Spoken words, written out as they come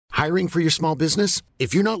Hiring for your small business?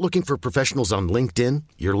 If you're not looking for professionals on LinkedIn,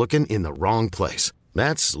 you're looking in the wrong place.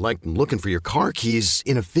 That's like looking for your car keys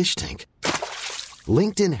in a fish tank.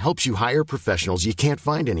 LinkedIn helps you hire professionals you can't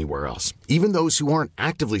find anywhere else, even those who aren't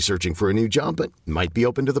actively searching for a new job but might be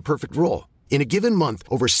open to the perfect role. In a given month,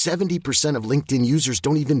 over 70% of LinkedIn users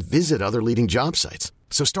don't even visit other leading job sites.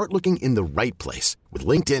 So start looking in the right place. With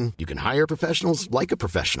LinkedIn, you can hire professionals like a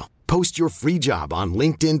professional. Post your free job on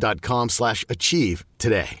linkedin.com/achieve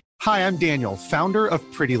today. Hi, I'm Daniel, founder of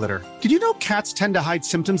Pretty Litter. Did you know cats tend to hide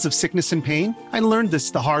symptoms of sickness and pain? I learned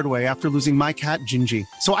this the hard way after losing my cat, Gingy.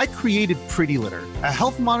 So I created Pretty Litter, a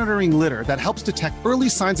health monitoring litter that helps detect early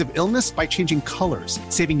signs of illness by changing colors,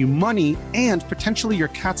 saving you money and potentially your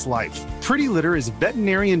cat's life. Pretty Litter is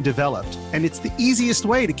veterinarian developed, and it's the easiest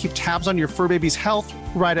way to keep tabs on your fur baby's health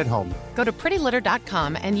right at home. Go to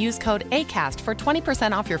prettylitter.com and use code ACAST for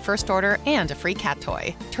 20% off your first order and a free cat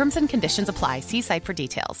toy. Terms and conditions apply. See site for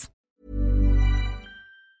details.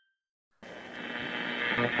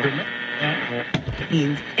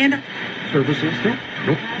 And services.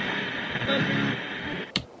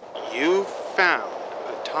 You found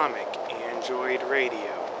Atomic Android Radio.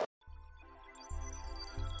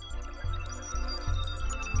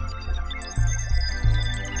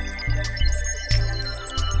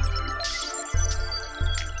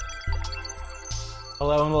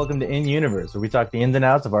 Hello and welcome to In Universe, where we talk the ins and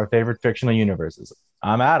outs of our favorite fictional universes.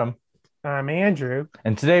 I'm Adam. I'm Andrew.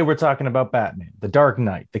 And today we're talking about Batman, the Dark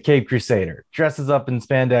Knight, the Caped Crusader, dresses up in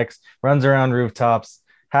spandex, runs around rooftops,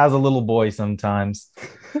 has a little boy sometimes.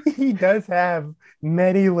 He does have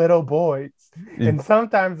many little boys. And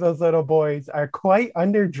sometimes those little boys are quite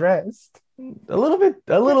underdressed. A little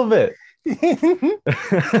bit.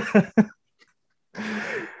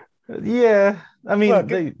 Yeah. I mean, look,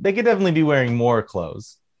 they could definitely be wearing more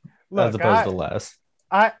clothes as opposed to less.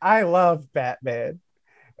 I love Batman.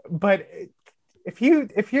 But if you're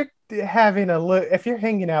hanging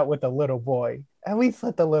out with a little boy, at least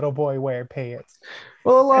let the little boy wear pants.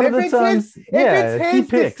 Well, a lot of the times, if it's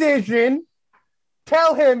his decision,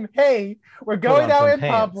 tell him, hey, we're going out in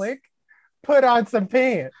public, put on some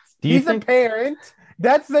pants. He's a parent.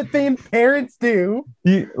 That's the thing parents do.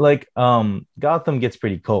 Gotham gets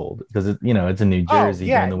pretty cold because it's in New Jersey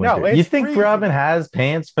during the winter. You think freezing. Robin has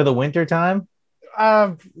pants for the winter time?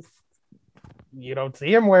 You don't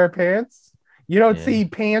see him wear pants. You don't see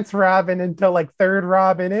pants Robin until like third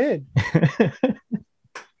Robin in.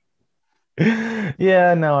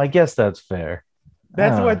 Yeah, no, I guess that's fair.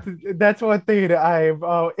 That's what thing I've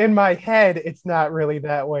in my head it's not really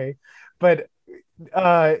that way. But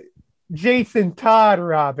Jason Todd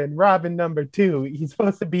Robin number 2, he's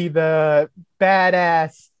supposed to be the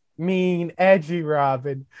badass, mean, edgy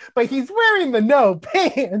Robin, but he's wearing the no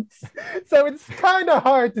pants, so it's kind of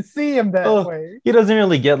hard to see him that way. He doesn't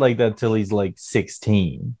really get like that till he's like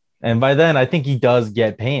 16, and by then I think he does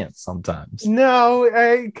get pants sometimes. No,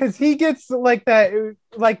 because he gets like that,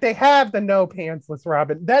 like they have the no pantsless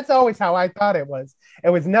Robin. That's always how I thought it was. It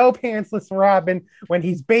was no pantsless Robin when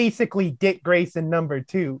he's basically Dick Grayson number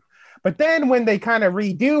 2. But then when they kind of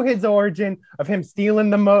redo his origin of him stealing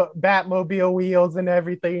the Batmobile wheels and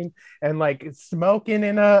everything and like smoking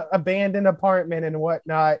in a abandoned apartment and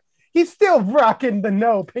whatnot, he's still rocking the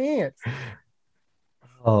no pants.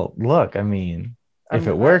 Oh, look, I mean, if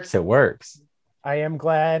it works, it works. I am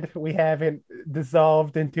glad we haven't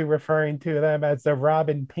dissolved into referring to them as the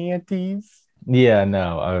Robin panties. Yeah,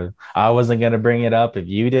 no, I wasn't going to bring it up if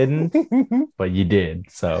you didn't, but you did.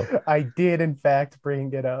 So I did, in fact,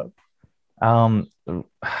 bring it up.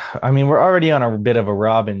 I mean, we're already on a bit of a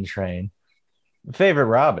Robin train. Favorite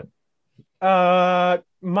Robin?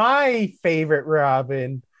 My favorite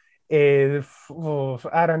Robin is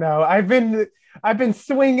I don't know. I've been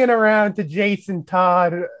swinging around to Jason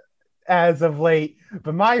Todd as of late,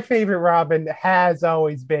 but my favorite Robin has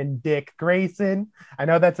always been Dick Grayson. I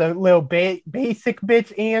know that's a little basic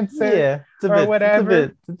bitch answer. Yeah,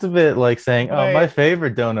 it's a bit like saying, my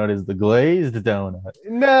favorite donut is the glazed donut.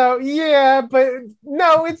 No,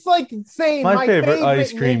 it's like saying my favorite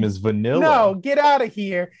ice cream is vanilla. No, get out of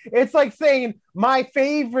here. It's like saying my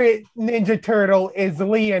favorite Ninja Turtle is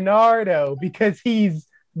Leonardo because he's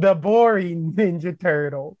the boring Ninja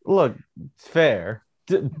Turtle. Look, it's fair.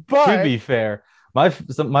 To be fair, my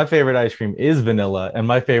favorite ice cream is vanilla, and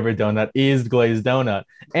my favorite donut is glazed donut,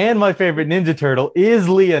 and my favorite Ninja Turtle is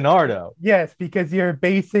Leonardo. Yes, because you're a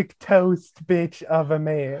basic toast bitch of a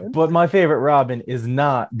man. But my favorite Robin is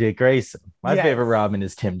not Dick Grayson. My favorite Robin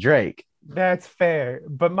is Tim Drake. That's fair.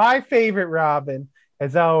 But my favorite Robin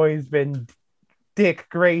has always been Dick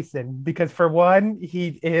Grayson, because for one, he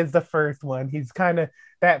is the first one. He's kind of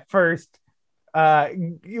that first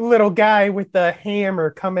little guy with the hammer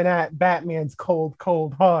coming at Batman's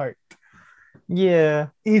cold heart. Yeah.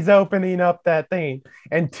 He's opening up that thing.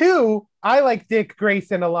 And two, I like Dick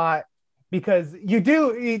Grayson a lot because you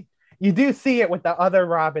do see it with the other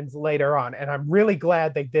Robins later on, and I'm really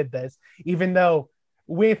glad they did this, even though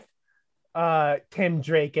with Tim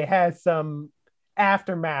Drake it has some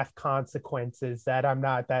aftermath consequences that I'm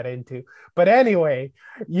not that into. But anyway,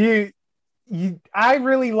 I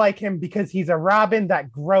really like him because he's a Robin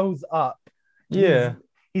that grows up. Yeah.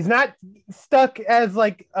 He's not stuck as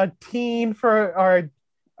like a teen or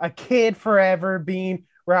a kid forever being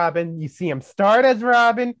Robin. You see him start as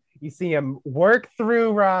Robin, you see him work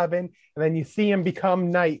through Robin, and then you see him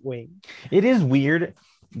become Nightwing. It is weird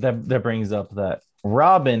that brings up that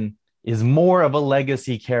Robin is more of a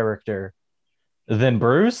legacy character than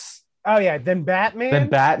Bruce. Oh yeah, than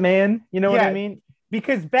Batman. You know what I mean?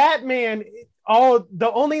 Because Batman,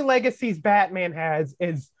 the only legacies Batman has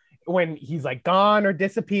is when he's like gone or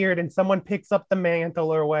disappeared and someone picks up the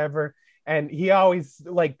mantle or whatever, and he's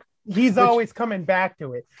always coming back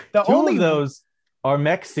to it. Two of those are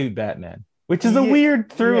mech suit Batman, which is a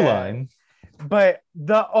weird through line. But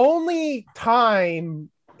the only time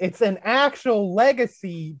it's an actual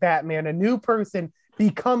legacy Batman, a new person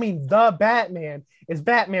becoming the Batman, is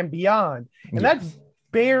Batman Beyond. And that's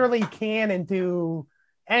barely canon to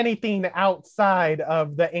anything outside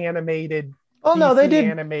of the animated. Oh no, they did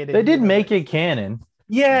universe. Make it canon.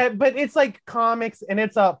 Yeah, but it's like comics and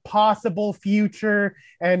it's a possible future,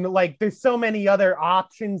 and like there's so many other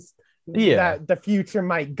options that the future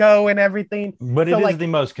might go and everything. But it is the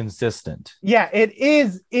most consistent. Yeah, it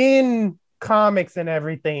is in comics and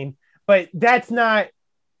everything, but that's not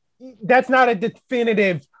a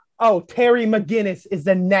definitive, Terry McGinnis is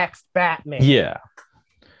the next Batman. Yeah.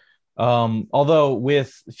 Although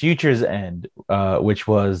with Future's End, which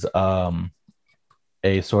was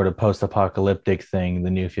a sort of post-apocalyptic thing the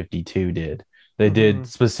New 52 did. They did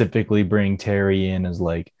specifically bring Terry in as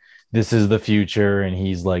like, this is the future, and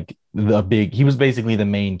he's like he was basically the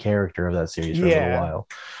main character of that series for a little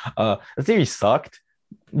while. The series sucked.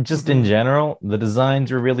 Just in general, the designs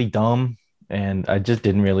were really dumb, and I just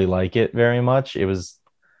didn't really like it very much. I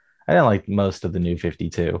didn't like most of the New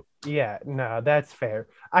 52. Yeah, no, that's fair.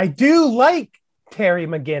 I do like Terry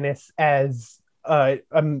McGinnis as a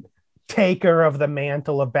taker of the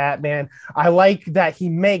mantle of Batman. I like that he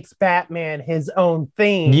makes Batman his own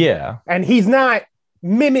thing. Yeah. And he's not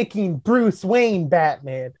mimicking Bruce Wayne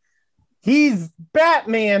Batman. He's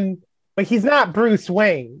Batman, but he's not Bruce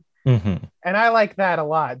Wayne. Mm-hmm. And I like that a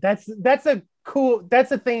lot. That's a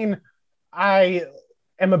thing I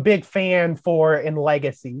am a big fan for in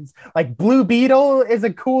legacies. Like Blue Beetle is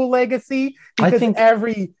a cool legacy because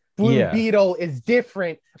every Blue Beetle is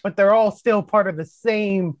different, but they're all still part of the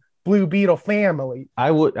same Blue Beetle family.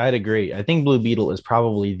 I'd agree. I think Blue Beetle is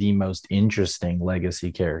probably the most interesting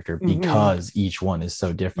legacy character because each one is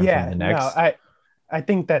so different from the next. No, I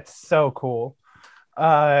think that's so cool.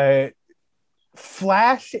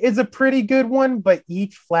 Flash is a pretty good one, but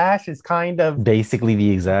each Flash is kind of basically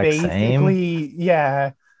the exact same.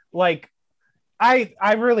 Yeah. Like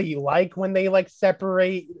I really like when they like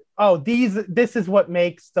separate. This is what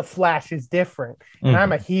makes the Flashes different. And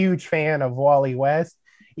I'm a huge fan of Wally West.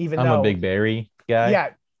 I'm a big Barry guy.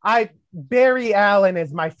 Yeah, Barry Allen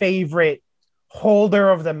is my favorite holder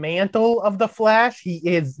of the mantle of the Flash. He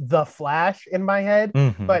is the Flash in my head,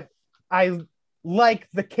 but I like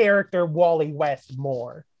the character Wally West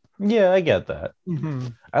more. Yeah, I get that.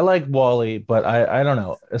 I like Wally, but I don't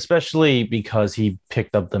know, especially because he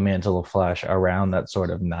picked up the mantle of Flash around that sort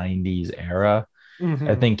of 90s era.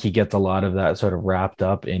 I think he gets a lot of that sort of wrapped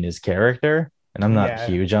up in his character, and I'm not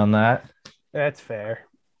huge on that. That's fair.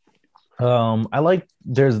 I like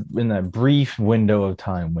there's in that brief window of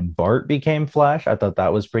time when Bart became Flash. I thought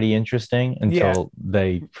that was pretty interesting until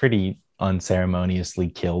they pretty unceremoniously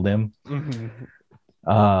killed him.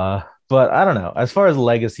 But I don't know. As far as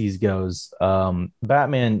legacies goes,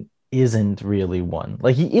 Batman isn't really one.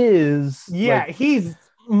 Like he is. Yeah, he's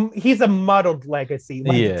a muddled legacy.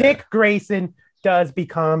 Like Dick Grayson does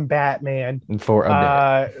become Batman for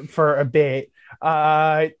a bit.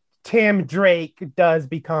 Tim Drake does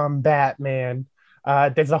become Batman.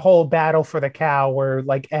 There's a whole Battle for the Cow where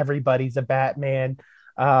like everybody's a Batman.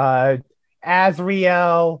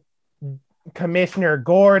 Azrael, Commissioner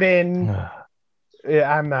Gordon.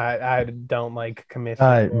 I don't like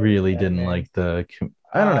Commissioner Gordon. Really didn't like the.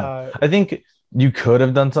 I don't know. I think you could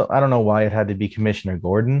have done something. I don't know why it had to be Commissioner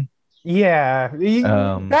Gordon. Yeah,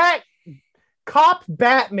 that cop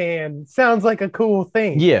Batman sounds like a cool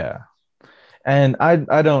thing. Yeah. And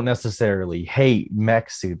I don't necessarily hate mech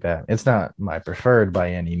suit Batman. It's not my preferred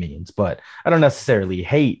by any means, but I don't necessarily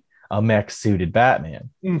hate a mech suited Batman.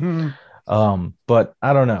 Mm-hmm. But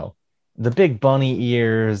I don't know. The big bunny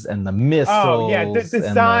ears and the missiles. Oh yeah, the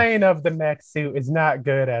design of the mech suit is not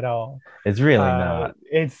good at all. It's really not.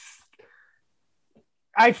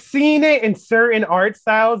 I've seen it in certain art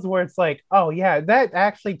styles where it's like, oh yeah, that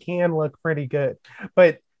actually can look pretty good.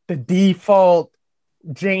 But the default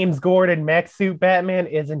James Gordon mech suit Batman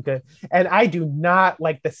isn't good. And I do not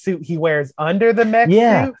like the suit he wears under the mech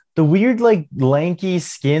suit. The weird, like, lanky,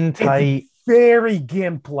 skin tight. It's very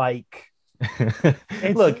GIMP-like.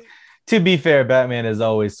 Look, to be fair, Batman is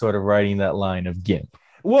always sort of riding that line of GIMP.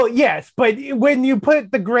 Well, yes, but when you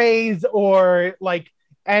put the grays or like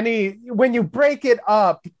when you break it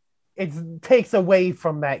up, it takes away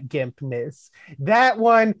from that gimpness. That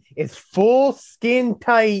one is full skin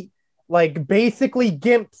tight, like basically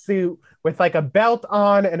GIMP suit with like a belt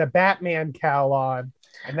on and a Batman cowl on.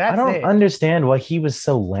 And that's I don't understand why he was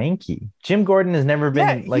so lanky. Jim Gordon has never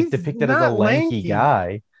been depicted as a lanky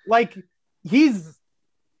guy. Like he's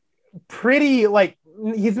pretty, like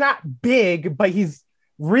he's not big, but he's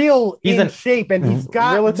in shape, and he's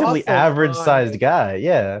got relatively average sized guy.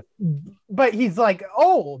 Yeah, but he's like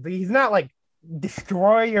old. He's not like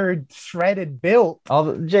destroyer shredded built.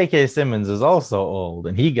 J.K. Simmons is also old,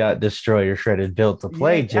 and he got destroyer shredded built to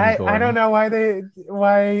play Jim Gordon. I don't know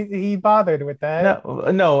why he bothered with that.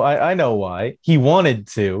 No, I know why. He wanted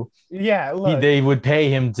to. Yeah, they would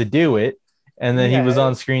pay him to do it. And then he was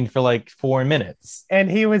on screen for like 4 minutes.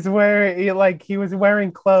 And he was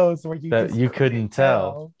wearing clothes where you couldn't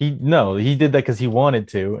tell. He did that because he wanted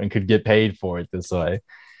to and could get paid for it this way.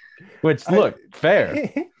 Which, look,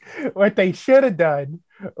 fair. What they should have done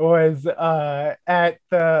was at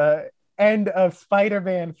the end of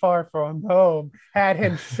Spider-Man Far From Home, had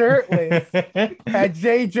him shirtless, had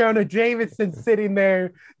J. Jonah Jameson sitting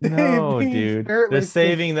there. No, dude. They're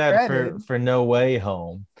saving that for No Way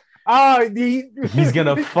Home. Oh, he's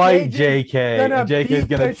gonna fight JK, and JK's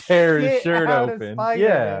gonna tear his shirt open.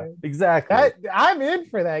 Yeah, exactly. I'm in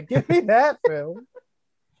for that. Give me that film.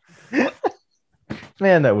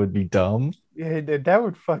 Man, that would be dumb. Yeah, that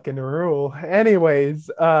would fucking rule.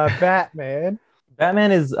 Anyways, Batman.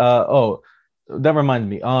 Batman is that reminds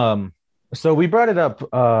me. So we brought it up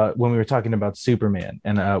when we were talking about Superman,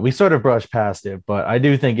 and we sort of brushed past it, but I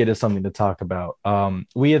do think it is something to talk about.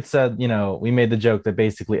 We had said, we made the joke that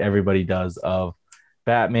basically everybody does of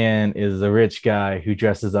Batman is a rich guy who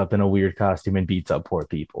dresses up in a weird costume and beats up poor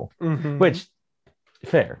people, which,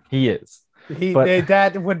 fair, he is.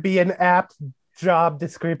 That would be an apt job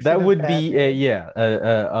description. That would be,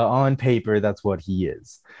 on paper, that's what he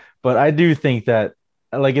is. But I do think that,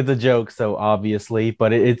 like, it's a joke, so obviously,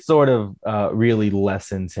 but it sort of really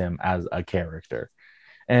lessens him as a character.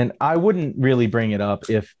 And I wouldn't really bring it up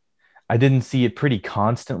if I didn't see it pretty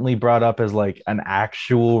constantly brought up as like an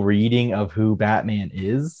actual reading of who Batman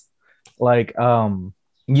is. Like,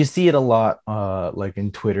 you see it a lot, like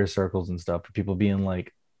in Twitter circles and stuff, for people being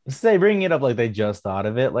like, bringing it up like they just thought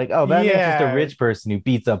of it. Like, oh, Batman's just a rich person who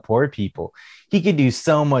beats up poor people. He could do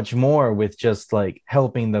so much more with just like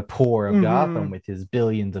helping the poor of Gotham with his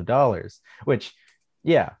billions of dollars, which,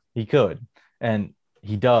 yeah, he could. And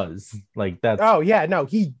he does. Like, that's. Oh, yeah, no,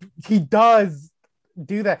 he does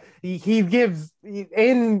do that. He gives,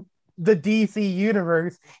 in the DC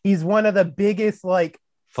universe, he's one of the biggest, like,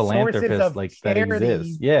 philanthropists like that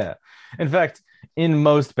exists. Yeah. In fact, in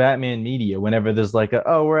most Batman media, whenever there's like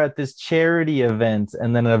we're at this charity event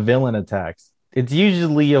and then a villain attacks, it's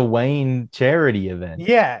usually a Wayne charity event.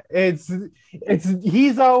 Yeah, it's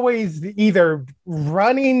he's always either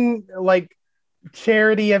running like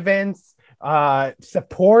charity events,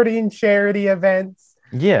 supporting charity events.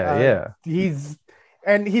 Yeah. His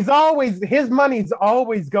money's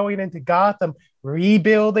always going into Gotham,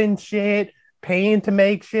 rebuilding shit, paying to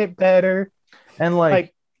make shit better. And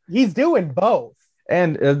like he's doing both.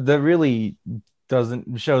 And that really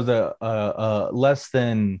shows a less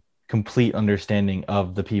than complete understanding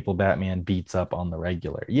of the people Batman beats up on the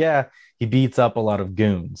regular. Yeah, he beats up a lot of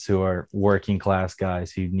goons who are working class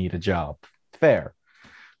guys who need a job. Fair.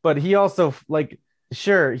 But he also, like,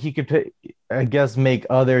 sure, he could, I guess, make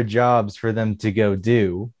other jobs for them to go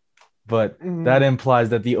do. But that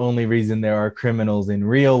implies that the only reason there are criminals in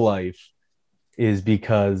real life is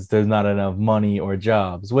because there's not enough money or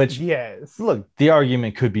jobs, which, yes, look, the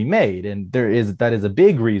argument could be made, and that is a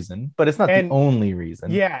big reason, but it's not the only reason.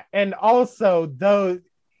 Yeah, and also, though,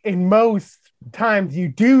 in most times you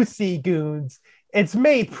do see goons, it's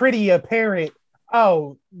made pretty apparent,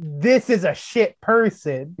 oh, this is a shit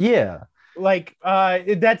person. Yeah, Like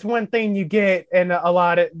that's one thing you get in a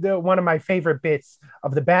lot of one of my favorite bits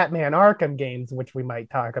of the Batman Arkham games, which we might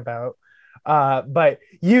talk about. But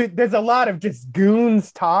there's a lot of just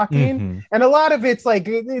goons talking, Mhm. and a lot of it's like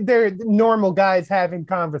they're normal guys having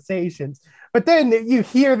conversations, but then you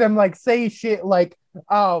hear them like say shit like,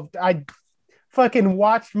 oh, I fucking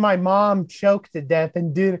watched my mom choke to death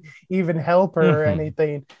and didn't even help her or Mhm.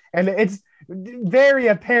 anything. And it's very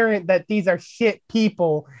apparent that these are shit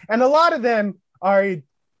people. And a lot of them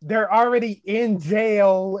they're already in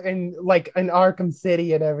jail and like in Arkham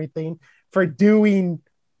City and everything for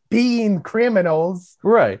being criminals,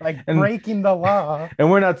 Right. like And breaking the law.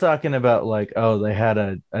 and we're not talking about like, oh, they had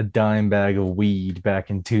a dime bag of weed back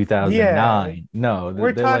in Yeah. 2009. No,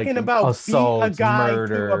 We're they're talking like about beat a assaults, guy to a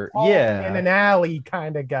murder. pulp Yeah. in an alley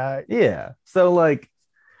kind of guy. Yeah. So like,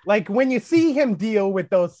 When you see him deal with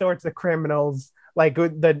those sorts of criminals, like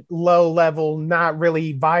with the low level, not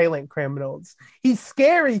really violent criminals, he's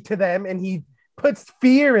scary to them and he puts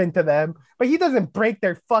fear into them, but he doesn't break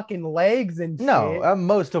their fucking legs and shit. no, at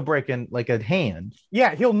most he'll break in like a hand.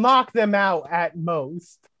 Yeah, he'll knock them out at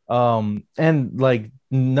most. And like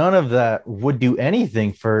none of that would do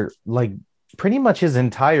anything for like pretty much his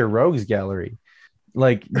entire rogues gallery.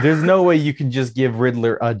 Like, there's no way you can just give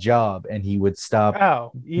Riddler a job and he would stop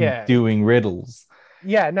Oh, yeah. doing riddles.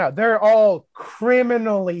 Yeah, no, they're all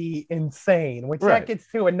criminally insane, which Right. that gets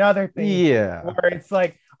to another thing. Yeah. Where it's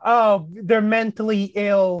like, oh, they're mentally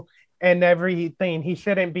ill and everything. He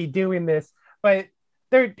shouldn't be doing this. But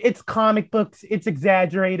it's comic books, it's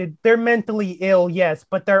exaggerated. They're mentally ill, yes,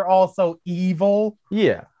 but they're also evil.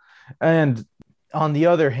 Yeah. And on the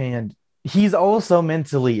other hand, he's also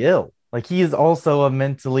mentally ill. Like, he is also a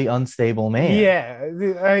mentally unstable man.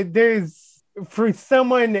 Yeah, there's for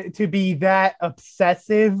someone to be that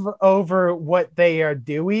obsessive over what they are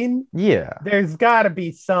doing, Yeah. there's got to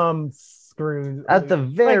be some screws. At the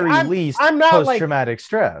very I'm- least, I'm not like- post-traumatic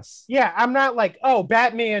stress. Yeah, I'm not like, oh,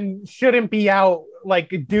 Batman shouldn't be out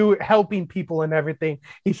like helping people and everything.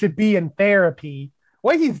 He should be in therapy.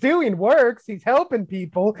 What he's doing works. He's helping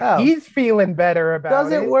people. Oh. He's feeling better about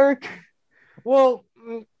Does it work? Well,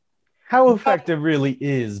 How effective really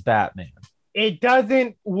is Batman? it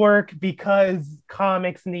doesn't work because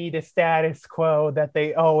comics need a status quo that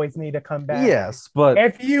they always need to come back. Yes, but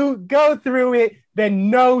If you go through it, then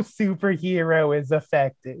no superhero is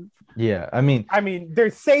effective. yeah, I mean,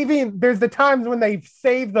 There's the times when they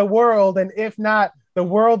save the world, and if not, the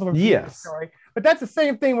world will be Yes. destroyed. But that's the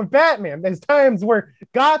same thing with Batman. There's times where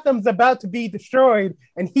Gotham's about to be destroyed,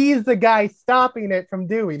 and he's the guy stopping it from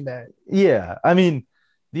doing that. yeah, I mean,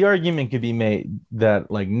 the argument could be made that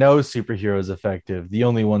like no superhero is effective. The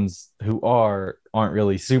only ones who aren't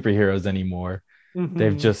really superheroes anymore.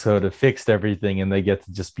 They've just sort of fixed everything and they get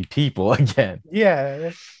to just be people again.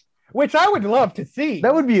 Yeah, which I would love to see.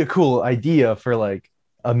 That would be a cool idea for like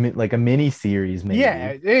a mini series, maybe.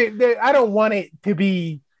 Yeah, I don't want it to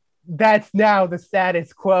be. That's now the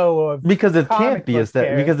status quo of Because it comic can't be book as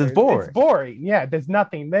that because it's characters. boring. It's boring. Yeah, there's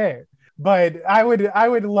nothing there. But I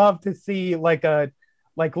would love to see like a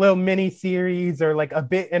little mini series or like a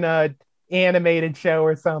bit in a animated show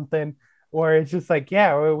or something, where it's just like,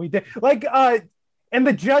 yeah, we did like in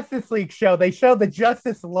the Justice League show, they show the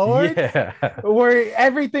Justice Lord Yeah. where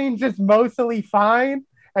everything's just mostly fine.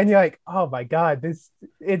 And you're like, oh my God,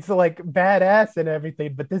 it's like badass and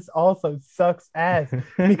everything, but this also sucks ass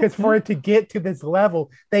because for it to get to this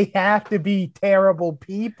level, they have to be terrible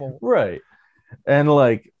people. Right. And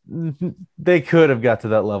like they could have got to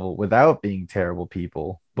that level without being terrible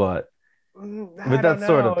people, but with that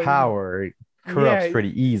sort of power, it corrupts Yeah.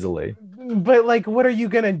 pretty easily. But like, what are you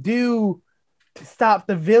gonna do to stop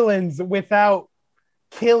the villains without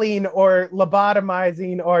killing or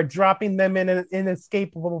lobotomizing or dropping them in an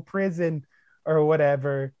inescapable prison or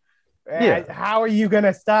whatever? Yeah. How are you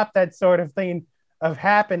gonna stop that sort of thing of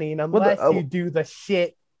happening unless you do the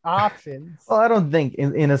shit options? Well, I don't think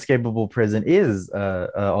inescapable prison is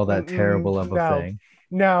all that terrible of a no. thing.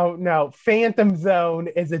 No. Phantom Zone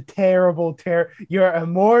is a terrible You're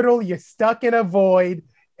immortal. You're stuck in a void.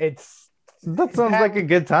 That sounds like a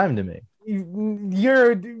good time to me.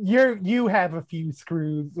 You have a few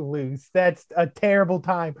screws loose. That's a terrible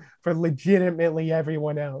time for legitimately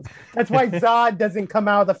everyone else. That's why Zod doesn't come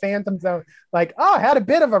out of the Phantom Zone like, oh, I had a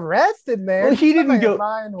bit of a rest in there. Well, he didn't go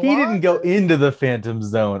Wandering." into the Phantom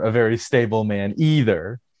Zone a very stable man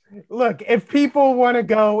either. Look, if people want to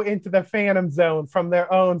go into the Phantom Zone from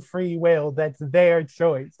their own free will, that's their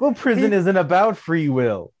choice. Well, prison isn't about free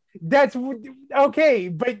will. That's okay,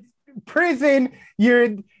 but prison,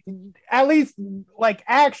 you're at least like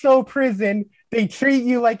actual prison, They treat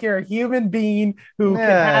you like you're a human being who can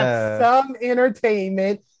have some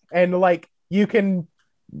entertainment and like you can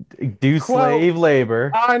do quote, slave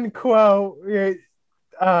labor, unquote,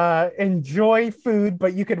 enjoy food,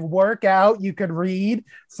 but you could work out, you could read.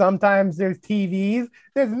 Sometimes there's TVs.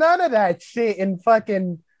 There's none of that shit in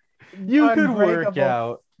fucking. You could work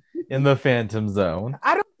out in the Phantom Zone.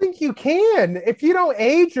 I don't think you can. If you don't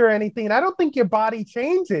age or anything, I don't think your body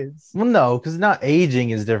changes. Well, no, because not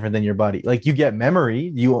aging is different than your body. Like you get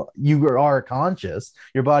memory, you are conscious.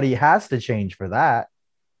 Your body has to change for that.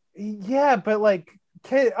 Yeah, but like,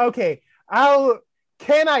 can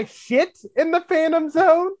I shit in the Phantom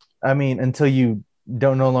Zone? I mean, until you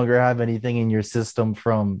don't no longer have anything in your system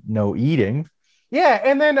from no eating. Yeah,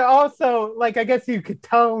 and then also, like, I guess you could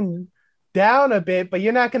tone down a bit, but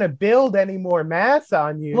you're not going to build any more mass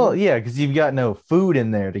on you. Well, yeah, because you've got no food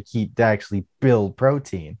in there to actually build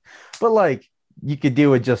protein. But, like, you could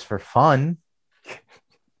do it just for fun.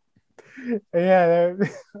 Yeah,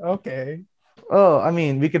 okay. Oh, I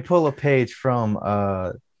mean, we could pull a page from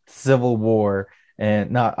Civil War,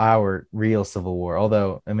 and not our real Civil War,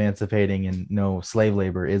 although emancipating and no slave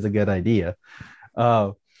labor is a good idea.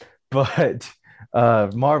 But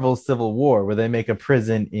Marvel's Civil War, where they make a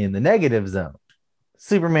prison in the negative zone.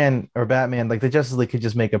 Superman or Batman, like the Justice League, could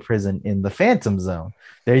just make a prison in the Phantom Zone.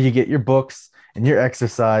 There you get your books and your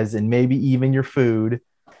exercise and maybe even your food.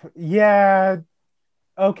 Yeah,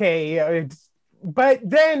 okay. But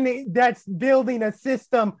then that's building a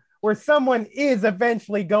system where someone is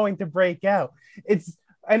eventually going to break out. It's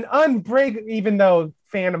an unbreak, even though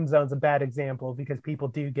Phantom Zone's a bad example because people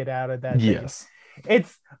do get out of that. Yes.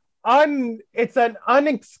 It's an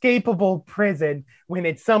unescapable prison when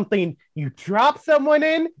it's something you drop someone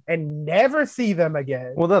in and never see them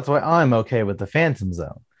again. Well, that's why I'm okay with the Phantom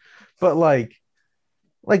Zone. But like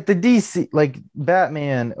the DC, like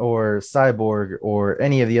Batman or Cyborg or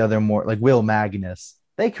any of the other more like Will Magnus,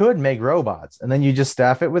 they could make robots and then you just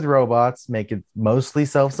staff it with robots, make it mostly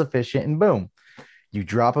self-sufficient, and boom, you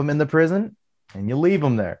drop them in the prison and you leave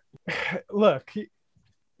them there. Look,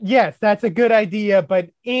 yes, that's a good idea,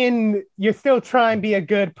 but you're still trying to be a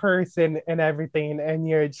good person and everything, and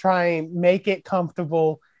you're trying make it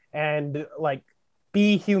comfortable and like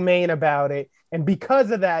be humane about it. And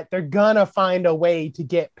because of that, they're gonna find a way to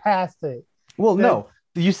get past it. Well, no,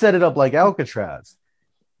 you set it up like Alcatraz.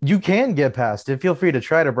 You can get past it. Feel free to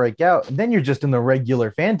try to break out, and then you're just in the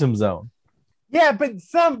regular Phantom Zone. Yeah, but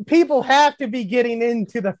some people have to be getting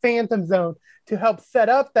into the Phantom Zone to help set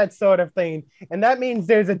up that sort of thing. And that means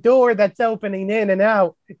there's a door that's opening in and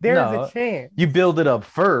out. There's a chance. You build it up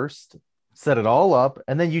first, set it all up,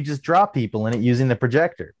 and then you just drop people in it using the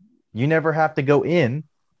projector. You never have to go in.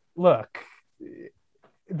 Look,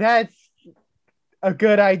 that's a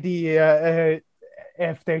good idea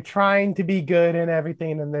if they're trying to be good and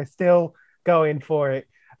everything and they're still going for it.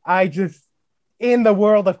 In the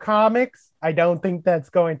world of comics, I don't think that's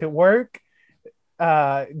going to work.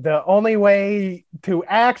 The only way to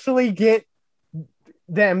actually get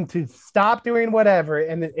them to stop doing whatever,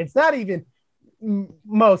 and it's not even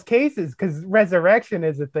most cases because resurrection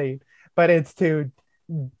is a thing, but it's to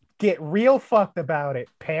get real fucked about it.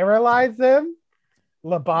 Paralyze them,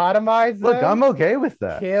 lobotomize them. Look, I'm okay with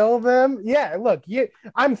that. Kill them. Yeah, look,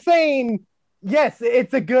 I'm saying, yes,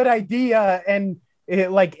 it's a good idea and it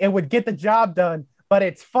would get the job done, but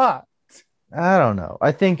it's fucked. I don't know.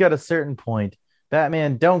 I think at a certain point,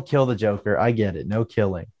 Batman, don't kill the Joker. I get it. No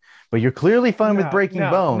killing. But you're clearly fine with breaking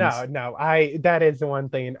bones. No. That is the one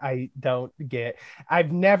thing I don't get.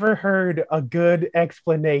 I've never heard a good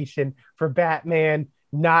explanation for Batman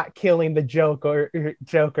not killing the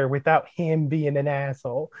Joker without him being an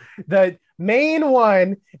asshole. The main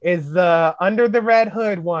one is the Under the Red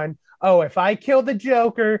Hood one. Oh, if I kill the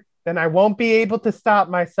Joker, then I won't be able to stop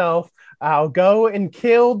myself. I'll go and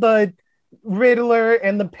kill the Riddler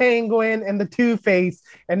and the Penguin and the Two-Face.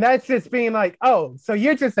 And that's just being like, oh, so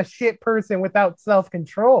you're just a shit person without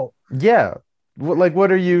self-control. Yeah.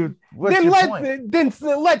 What are you? What's your point? Then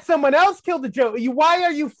let someone else kill the Joker. Why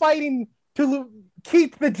are you fighting to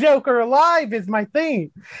keep the Joker alive is my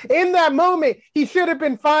thing. In that moment, he should have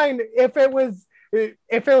been fine if it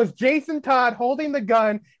was Jason Todd holding the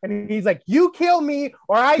gun and he's like, you kill me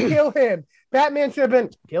or I kill him. Batman should have been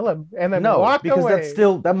kill him and then walk away.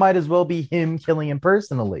 That might as well be him killing him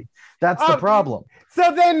personally. That's the problem.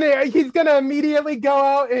 So then he's gonna immediately go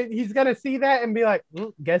out and he's gonna see that and be like,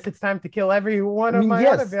 guess it's time to kill every one of my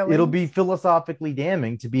other villains. It'll be philosophically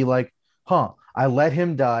damning to be like, I let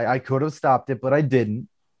him die. I could have stopped it, but I didn't.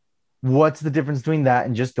 What's the difference between that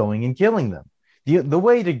and just going and killing them? The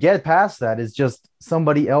way to get past that is just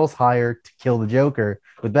somebody else hired to kill the Joker,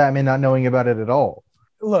 with Batman not knowing about it at all.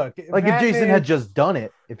 Look, Like if Jason had just done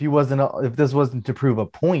it, if this wasn't to prove a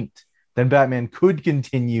point, then Batman could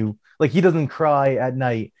continue. Like he doesn't cry at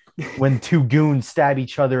night when two goons stab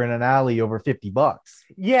each other in an alley over $50.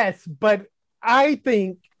 Yes, but I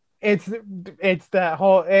think it's the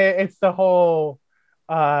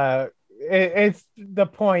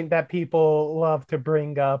point that people love to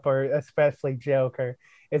bring up, or especially Joker,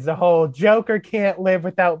 is the whole Joker can't live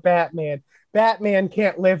without Batman. Batman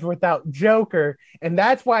can't live without Joker, and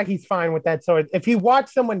that's why he's fine with that sword. If he watched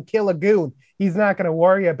someone kill a goon, he's not going to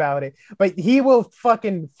worry about it, but he will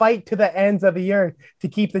fucking fight to the ends of the earth to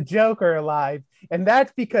keep the Joker alive, and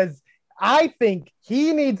that's because I think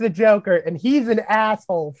he needs the Joker, and he's an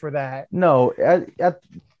asshole for that. No,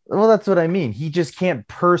 well, that's what I mean. He just can't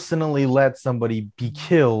personally let somebody be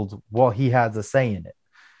killed while he has a say in it.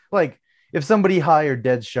 Like, if somebody hired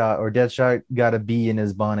Deadshot, or Deadshot got a bee in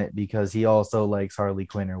his bonnet because he also likes Harley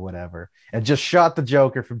Quinn or whatever, and just shot the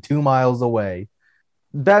Joker from 2 miles away,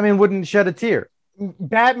 Batman wouldn't shed a tear.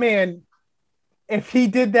 Batman, if he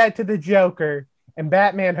did that to the Joker and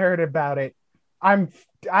Batman heard about it,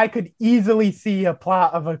 I could easily see a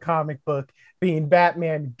plot of a comic book being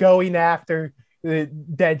Batman going after the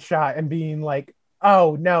Deadshot and being like,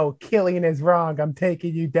 oh no, killing is wrong, I'm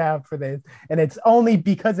taking you down for this, and it's only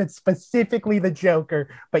because it's specifically the Joker,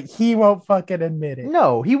 but he won't fucking admit it.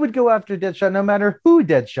 No, he would go after Deadshot no matter who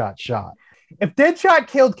Deadshot shot. If Deadshot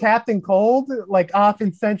killed Captain Cold, like off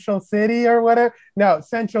in Central City or whatever, no,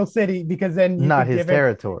 Central City, because then you not his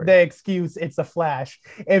territory. The excuse, it's a Flash.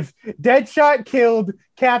 If Deadshot killed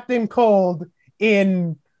Captain Cold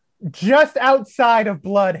in just outside of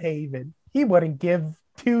Bloodhaven, he wouldn't give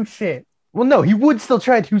two shit. Well, no, he would still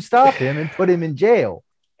try to stop him and put him in jail.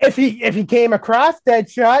 If he came across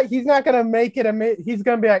Deadshot, he's not gonna make it he's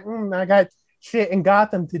gonna be like, I got shit in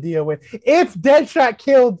Gotham to deal with. If Deadshot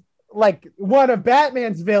killed like one of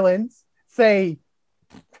Batman's villains, say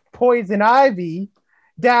Poison Ivy,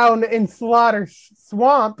 down in Slaughter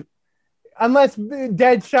Swamp, unless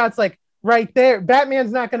Deadshot's like right there,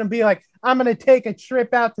 Batman's not gonna be like, I'm gonna take a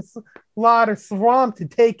trip out to Slaughter Swamp to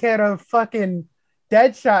take care of fucking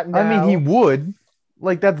Deadshot now. I mean, he would.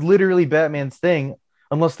 Like, that's literally Batman's thing.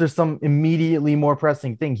 Unless there's some immediately more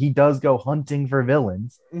pressing thing. He does go hunting for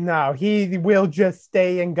villains. No, he will just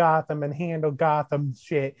stay in Gotham and handle Gotham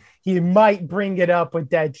shit. He might bring it up with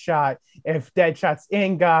Deadshot. If Deadshot's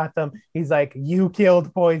in Gotham, he's like, you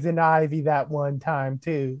killed Poison Ivy that one time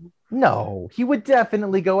too. No, he would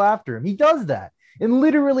definitely go after him. He does that in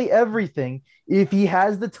literally everything. If he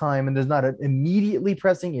has the time and there's not an immediately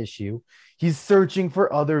pressing issue, he's searching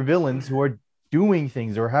for other villains who are doing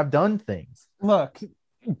things or have done things. Look,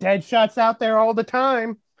 Deadshot's out there all the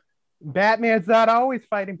time. Batman's not always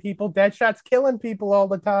fighting people. Deadshot's killing people all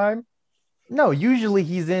the time. No, usually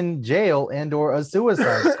he's in jail and or a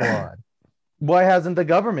Suicide Squad. Why hasn't the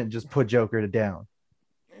government just put Joker down?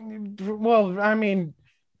 Well, I mean,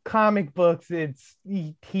 comic books,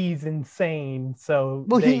 he's insane. So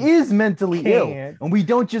well, he is mentally ill, and we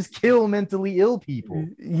don't just kill mentally ill people.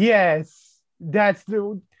 Yes, that's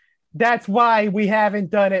why we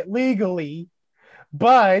haven't done it legally.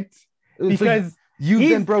 But because so you've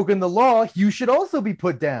been broken the law, you should also be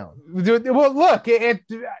put down. Well, look,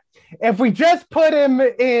 if we just put him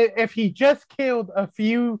in, if he just killed a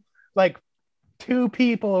few, like 2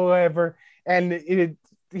 people or whatever, and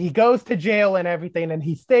he goes to jail and everything, and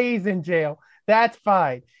he stays in jail, that's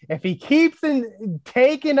fine. If he keeps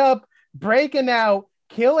taking up, breaking out,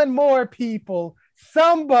 killing more people,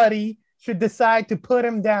 somebody should decide to put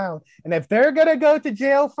him down. And if they're going to go to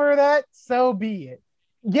jail for that, so be it.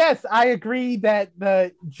 Yes, I agree that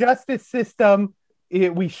the justice system,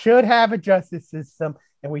 we should have a justice system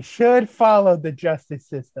and we should follow the justice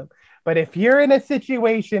system. But if you're in a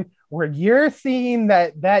situation where you're seeing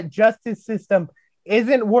that justice system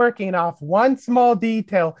isn't working off one small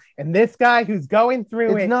detail, and this guy who's going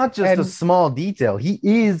through it's not just a small detail. He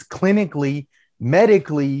is clinically,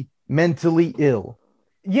 medically, mentally ill.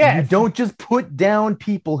 Yes. You don't just put down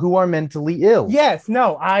people who are mentally ill. Yes,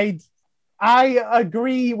 no, I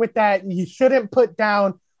agree with that. You shouldn't put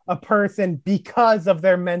down a person because of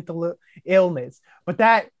their mental illness, but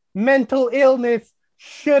that mental illness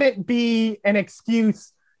shouldn't be an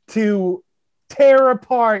excuse to tear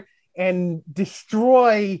apart and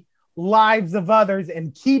destroy lives of others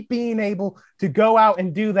and keep being able to go out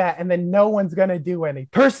and do that, and then no one's going to do anything.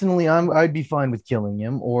 Personally, I'd be fine with killing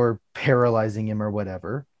him or paralyzing him or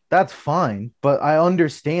whatever. That's fine, but I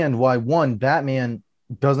understand why, one, Batman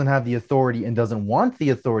doesn't have the authority and doesn't want the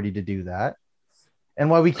authority to do that. and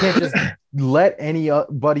why we can't just let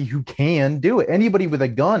anybody who can do it. Anybody with a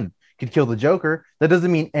gun could kill the Joker. That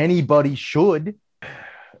doesn't mean anybody should.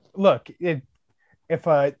 Look, if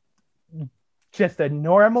just a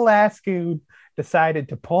normal ass dude decided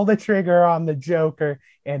to pull the trigger on the Joker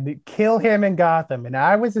and kill him in Gotham, and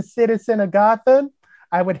I was a citizen of Gotham,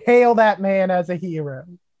 I would hail that man as a hero.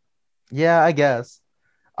 Yeah, I guess.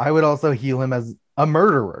 I would also hail him as a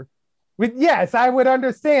murderer. Yes, I would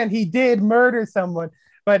understand he did murder someone,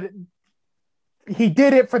 but he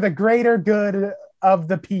did it for the greater good of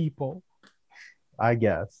the people. I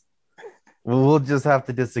guess. We'll just have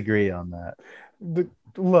to disagree on that.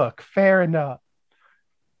 Look, fair enough.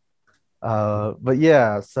 But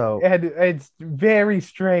yeah, so and it's very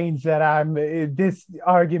strange that this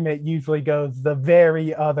argument usually goes the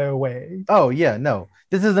very other way. Oh yeah, no,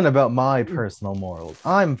 this isn't about my personal morals.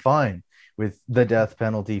 I'm fine with the death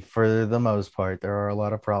penalty for the most part. There are a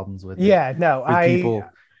lot of problems with people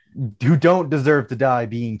who don't deserve to die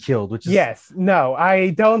being killed, which is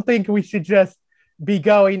I don't think we should just be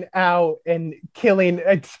going out and killing,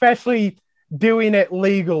 especially doing it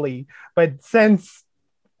legally. But since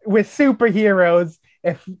with superheroes,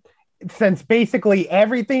 since basically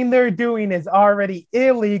everything they're doing is already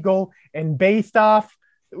illegal and based off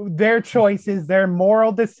their choices, their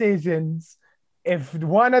moral decisions, if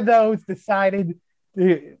one of those decided,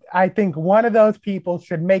 I think one of those people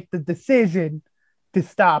should make the decision to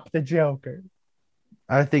stop the Joker.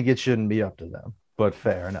 I think it shouldn't be up to them, but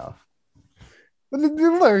fair enough.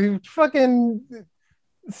 Look, fucking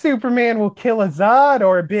Superman will kill a Zod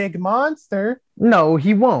or a big monster. No,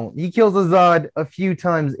 he won't. He kills a Zod a few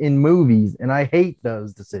times in movies, and I hate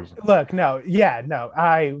those decisions. Look,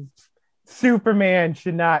 Superman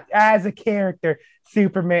should not, as a character,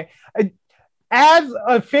 Superman, as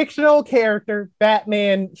a fictional character,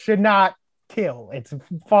 Batman should not kill. It's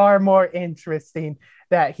far more interesting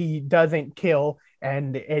that he doesn't kill,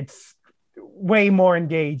 and it's way more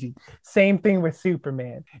engaging. Same thing with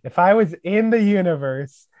Superman. If I was in the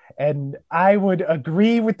universe and I would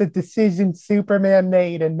agree with the decision Superman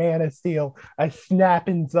made in Man of Steel, a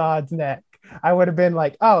snapping Zod's neck, I would have been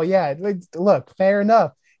like, oh yeah, look, fair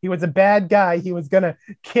enough. He was a bad guy. He was going to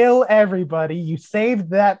kill everybody. You saved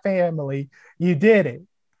that family. You did it.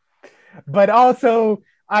 But also,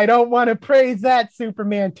 I don't want to praise that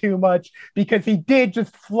Superman too much because he did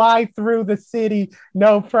just fly through the city,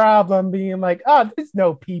 no problem, being like, oh, there's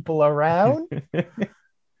no people around.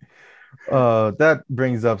 That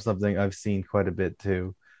brings up something I've seen quite a bit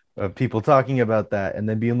too. People talking about that and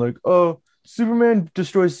then being like, oh, Superman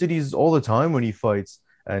destroys cities all the time when he fights.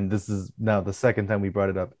 And this is now the second time we brought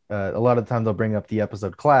it up. A lot of times they'll bring up the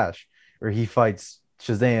episode Clash, where he fights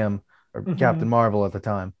Shazam or Captain Marvel at the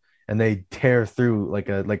time, and they tear through like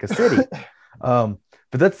a city. But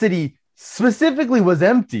that city specifically was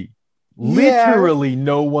empty. Literally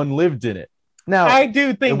no one lived in it. Now, I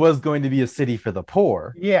do think it was going to be a city for the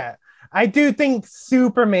poor. Yeah, I do think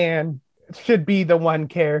Superman should be the one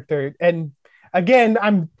character. And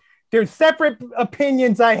again, there's separate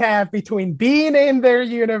opinions I have between being in their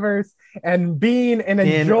universe and being an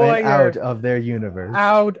enjoyer out of their universe.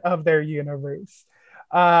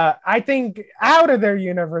 I think out of their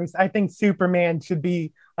universe, I think Superman should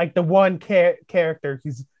be like the one character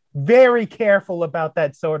who's very careful about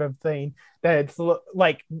that sort of thing. That's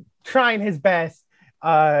like trying his best.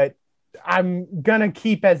 I'm gonna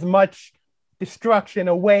keep as much destruction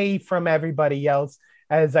away from everybody else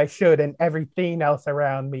as I should and everything else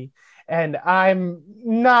around me. And I'm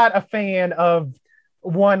not a fan of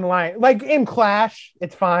one line. Like in Clash,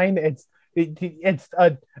 it's fine. It's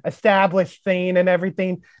a established thing and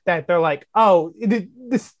everything that they're like, oh,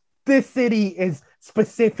 this city is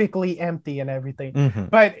specifically empty and everything. Mm-hmm.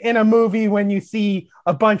 But in a movie, when you see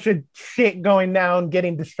a bunch of shit going down,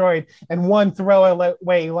 getting destroyed, and one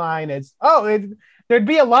throwaway line is, oh, there'd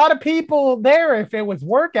be a lot of people there if it was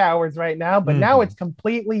work hours right now, but now it's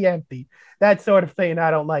completely empty. That sort of thing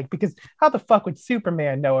I don't like, because how the fuck would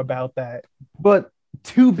Superman know about that? But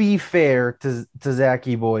to be fair to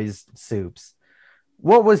Zachy Boy's Soups,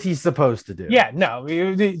 what was he supposed to do? Yeah, no.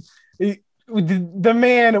 The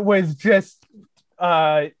man was just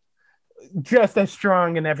as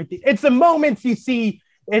strong and everything. It's the moments you see.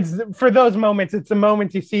 It's the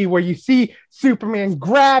moments you see where you see Superman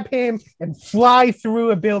grab him and fly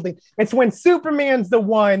through a building. It's when Superman's the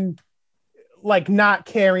one like not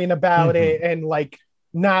caring about it and like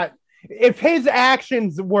not, if his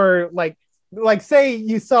actions were like say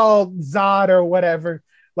you saw Zod or whatever,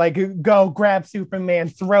 like go grab Superman,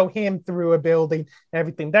 throw him through a building,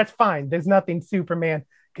 everything, that's fine. There's nothing Superman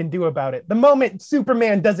can do about it. The moment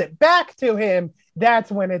Superman does it back to him,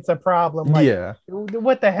 that's when it's a problem. Like, yeah.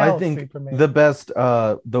 What the hell, I think Superman? the best,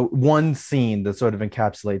 the one scene that sort of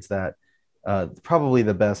encapsulates that, probably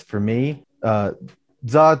the best for me,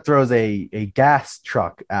 Zod throws a gas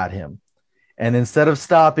truck at him. And instead of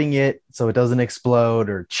stopping it so it doesn't explode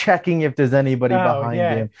or checking if there's anybody behind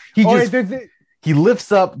him, he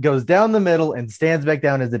lifts up, goes down the middle, and stands back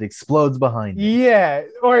down as it explodes behind him. Yeah.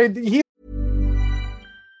 Or he.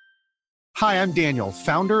 Hi, I'm Daniel,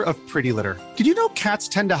 founder of Pretty Litter. Did you know cats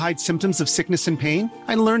tend to hide symptoms of sickness and pain?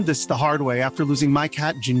 I learned this the hard way after losing my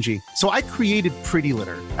cat, Gingy. So I created Pretty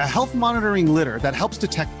Litter, a health monitoring litter that helps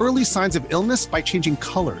detect early signs of illness by changing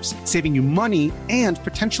colors, saving you money and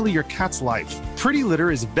potentially your cat's life. Pretty Litter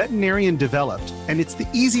is veterinarian developed, and it's the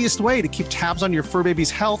easiest way to keep tabs on your fur baby's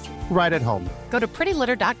health right at home. Go to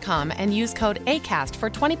prettylitter.com and use code ACAST for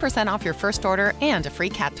 20% off your first order and a free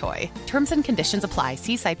cat toy. Terms and conditions apply.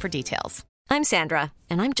 See site for details. I'm Sandra,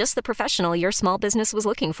 and I'm just the professional your small business was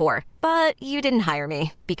looking for. But you didn't hire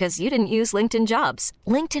me because you didn't use LinkedIn Jobs.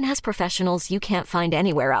 LinkedIn has professionals you can't find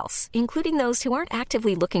anywhere else, including those who aren't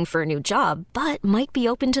actively looking for a new job, but might be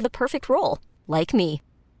open to the perfect role, like me.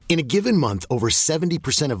 In a given month, over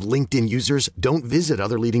 70% of LinkedIn users don't visit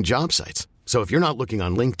other leading job sites. So if you're not looking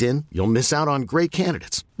on LinkedIn, you'll miss out on great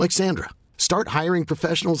candidates like Sandra. Start hiring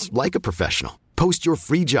professionals like a professional. Post your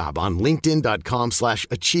free job on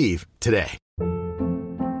linkedin.com/achieve today.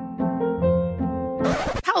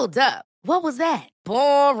 Hold up. What was that?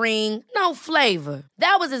 Boring. No flavor.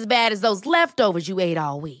 That was as bad as those leftovers you ate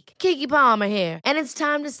all week. Keke Palmer here, and it's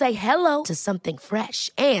time to say hello to something fresh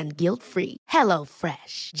and guilt-free. Hello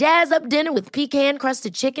Fresh. Jazz up dinner with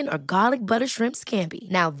pecan-crusted chicken or garlic butter shrimp scampi.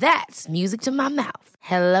 Now that's music to my mouth.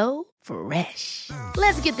 Hello Fresh.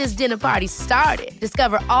 Let's get this dinner party started.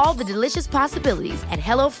 Discover all the delicious possibilities at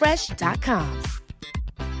hellofresh.com.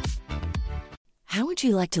 How would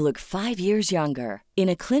you like to look 5 years younger? In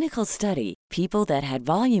a clinical study, people that had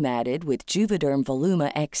volume added with Juvederm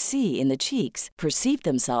Voluma XC in the cheeks perceived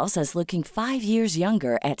themselves as looking 5 years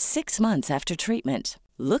younger at 6 months after treatment.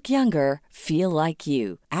 Look younger, feel like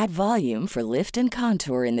you. Add volume for lift and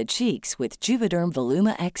contour in the cheeks with Juvederm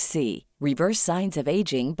Voluma XC. Reverse signs of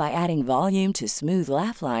aging by adding volume to smooth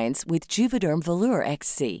laugh lines with Juvederm Volure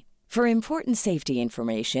XC. For important safety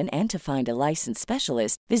information and to find a licensed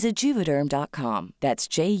specialist, visit Juvederm.com. That's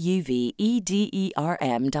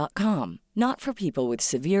JUVEDERM.com. Not for people with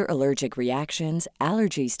severe allergic reactions,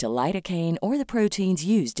 allergies to lidocaine, or the proteins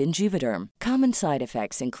used in Juvederm. Common side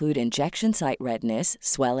effects include injection site redness,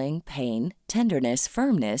 swelling, pain, tenderness,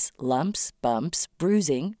 firmness, lumps, bumps,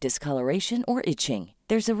 bruising, discoloration, or itching.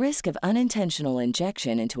 There's a risk of unintentional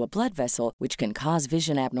injection into a blood vessel, which can cause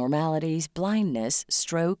vision abnormalities, blindness,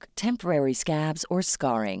 stroke, temporary scabs, or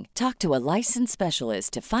scarring. Talk to a licensed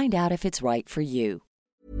specialist to find out if it's right for you.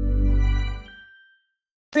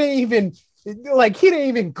 He didn't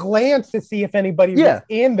even glance to see if anybody was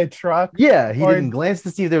in the truck. Yeah, he didn't glance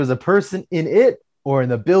to see if there was a person in it or in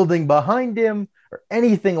the building behind him or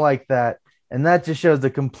anything like that. And that just shows a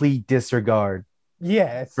complete disregard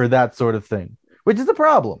for that sort of thing, which is a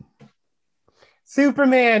problem.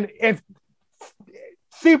 Superman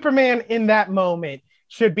in that moment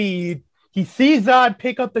should be, he sees Zod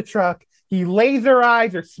pick up the truck, he laser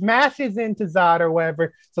eyes or smashes into Zod or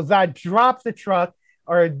whatever, so Zod drops the truck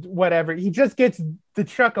or whatever. He just gets the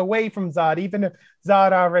truck away from Zod, even if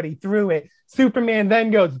Zod already threw it. Superman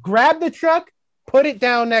then goes, grab the truck, put it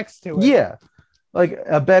down next to it. Yeah. Like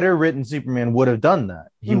a better written Superman would have done that.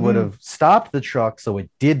 He would have stopped the truck so it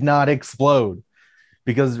did not explode.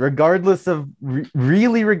 Because regardless of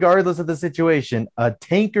the situation, a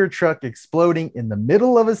tanker truck exploding in the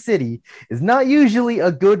middle of a city is not usually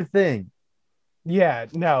a good thing. Yeah,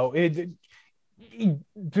 no.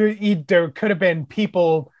 There could have been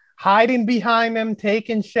people hiding behind them,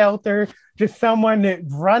 taking shelter, just someone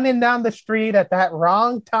running down the street at that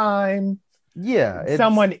wrong time. Yeah.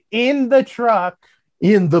 Someone in the truck.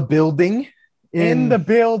 In the building. In the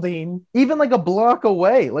building. Even like a block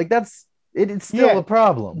away. Like it's still a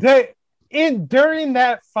problem. During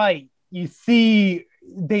that fight, you see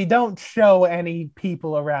they don't show any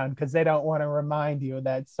people around because they don't want to remind you of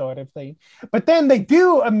that sort of thing. But then they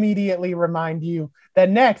do immediately remind you the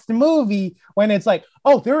next movie when it's like,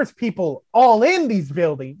 oh, there's people all in these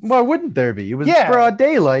buildings. Why wouldn't there be? It was broad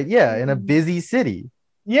daylight, in a busy city.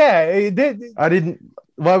 Yeah.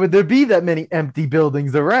 Why would there be that many empty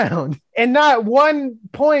buildings around? And not one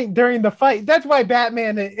point during the fight. That's why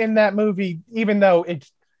Batman in that movie, even though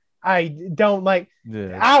I don't like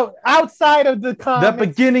Yeah. outside of the comics. That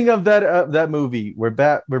beginning of that movie where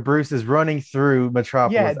Bruce is running through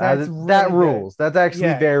Metropolis, that's that really rules. That's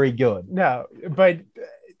actually very good. No, but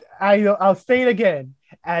I'll say it again.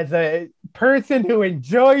 As a person who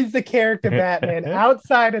enjoys the character Batman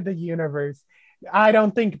outside of the universe, I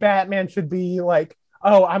don't think Batman should be like,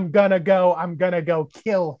 oh, I'm gonna go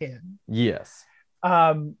kill him. Yes.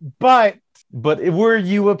 But were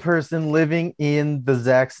you a person living in the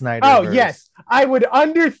Zack Snyder? Oh, yes. I would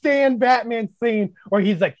understand Batman's scene where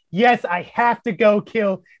he's like, yes, I have to go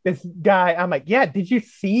kill this guy. I'm like, yeah, did you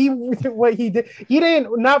see what he did? He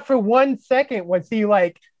didn't, not for 1 second was he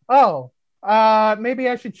like, oh, maybe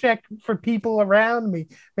I should check for people around me.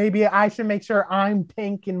 Maybe I should make sure I'm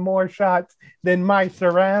taking more shots than my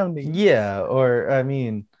surroundings. Yeah, or I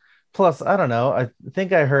mean, plus, I don't know. I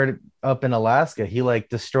think I heard up in Alaska, he like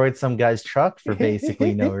destroyed some guy's truck for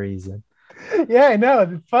basically no reason. Yeah, I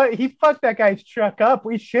know. He fucked that guy's truck up.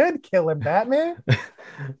 We should kill him, Batman.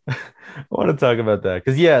 I want to talk about that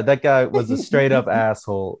because, yeah, that guy was a straight up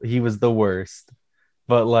asshole. He was the worst.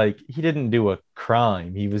 But like, he didn't do a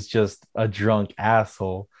crime. He was just a drunk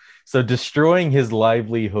asshole. So destroying his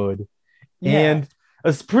livelihood and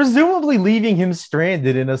presumably leaving him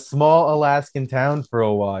stranded in a small Alaskan town for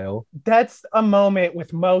a while. That's a moment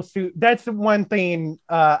with most. That's one thing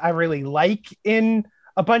I really like in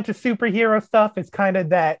a bunch of superhero stuff. Is kind of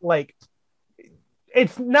that, like,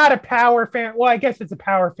 it's not a power fan. Well, I guess it's a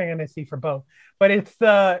power fantasy for both, but it's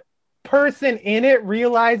the person in it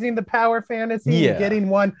realizing the power fantasy and getting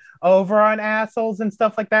one over on assholes and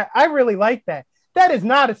stuff like that. I really like that. That is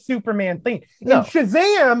not a Superman thing. No. In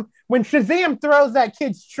Shazam, when Shazam throws that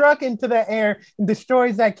kid's truck into the air and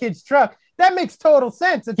destroys that kid's truck, that makes total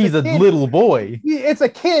sense. He's a little boy. It's a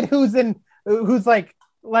kid who's like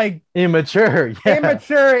immature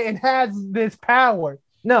and has this power.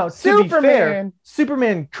 No, Superman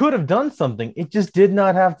could have done something. It just did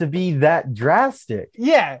not have to be that drastic.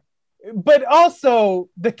 Yeah. But also,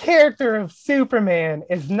 the character of Superman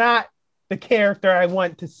is not the character I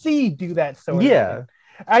want to see do that sort of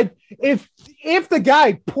thing. If the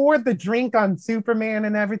guy poured the drink on Superman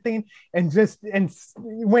and everything, and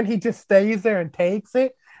when he just stays there and takes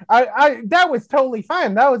it, I that was totally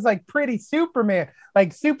fine. That was like pretty Superman.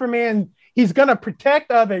 Like Superman, he's gonna protect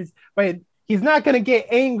others, but he's not going to get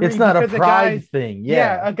angry. It's not a pride thing.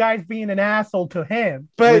 Yeah, a guy's being an asshole to him.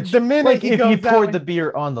 But the minute if he poured the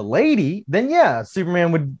beer on the lady, then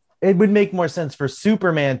Superman would make more sense for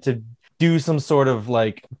Superman to do some sort of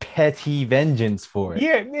like petty vengeance for it.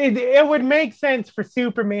 Yeah, it would make sense for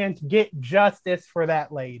Superman to get justice for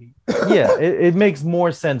that lady. Yeah, it makes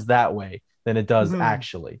more sense that way than it does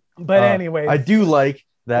actually. But anyway, I do like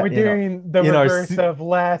that we're doing the reverse of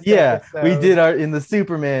last episode. We did in the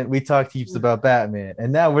Superman, we talked heaps about Batman,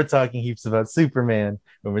 and now we're talking heaps about Superman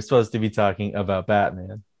when we're supposed to be talking about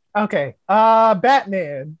Batman. Okay,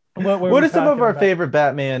 Batman. What are some of our favorite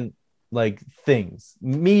Batman like things?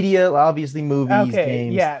 Media, obviously, movies,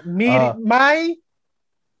 games. Yeah, media. My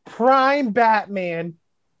prime Batman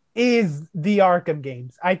is the Arkham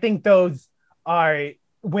games. I think those are,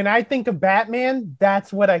 when I think of Batman,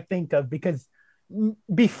 that's what I think of, because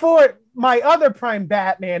before, my other prime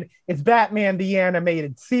Batman is Batman the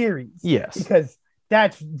Animated Series. Yes. Because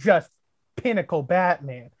that's just pinnacle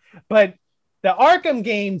Batman. But the Arkham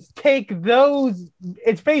games take those,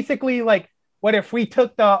 it's basically like, what if we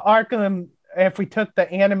took the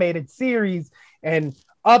animated series and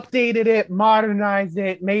updated it, modernized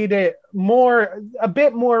it, made it a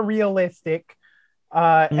bit more realistic.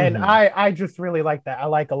 And I just really like that. I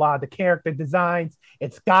like a lot of the character designs.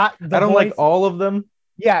 It's got I don't like all of them.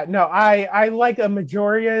 Yeah, no, I like a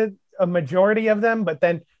majority of them, but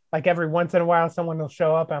then like every once in a while someone will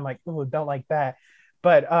show up and I'm like, oh, don't like that.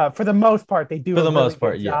 But for the most part, they do a really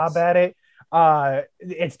good job at it.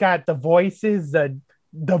 It's got the voices,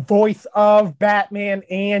 the voice of Batman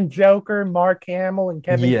and Joker, Mark Hamill and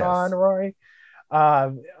Kevin Conroy.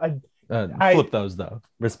 Flip those though,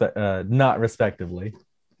 not respectively.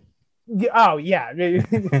 Oh yeah.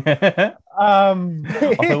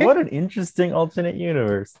 What an interesting alternate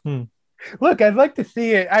universe. Look, I'd like to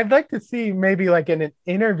see it. I'd like to see maybe like an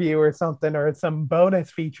interview or something, or some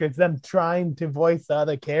bonus features, them trying to voice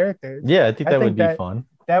other characters. Yeah, I think that would be fun.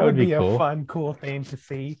 That would be cool. A fun, cool thing to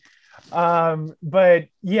see. But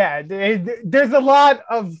yeah, there's a lot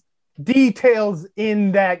of details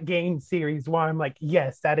in that game series where I'm like,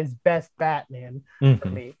 yes, that is best Batman for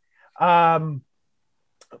me.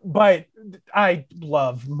 But I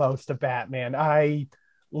love most of Batman. I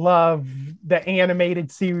love the animated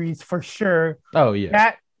series for sure. Oh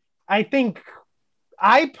yeah. I think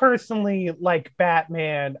I personally like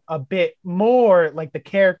Batman a bit more, like the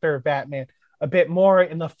character of Batman, a bit more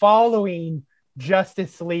in the following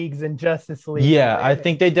Justice Leagues and Justice League. Yeah, I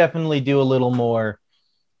think they definitely do a little more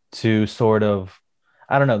to sort of,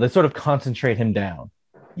 I don't know, they sort of concentrate him down.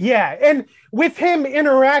 Yeah, and with him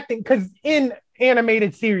interacting, because in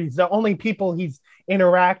animated series, the only people he's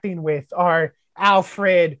interacting with are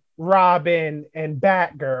Alfred, Robin, and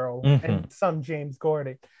Batgirl, and some James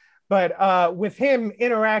Gordon. But with him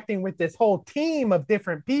interacting with this whole team of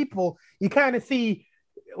different people, you kind of see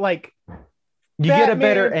like you get a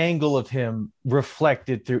better angle of him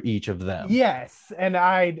reflected through each of them. Yes, and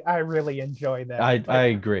I really enjoy that. I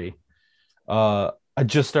agree. I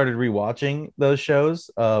just started rewatching those shows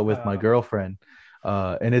with my girlfriend,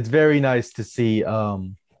 and it's very nice to see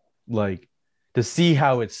like to see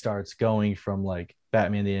how it starts going from like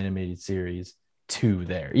Batman the Animated Series to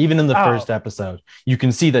there. Even in the first episode, you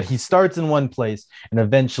can see that he starts in one place and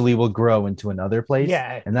eventually will grow into another place.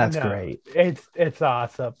 Yeah, and that's great. It's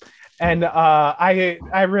awesome. And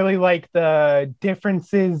I really like the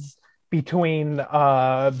differences between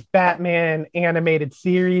Batman Animated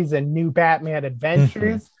Series and New Batman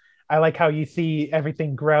Adventures. I like how you see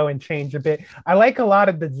everything grow and change a bit. I like a lot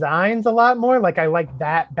of designs a lot more. Like I like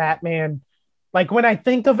that Batman. Like when I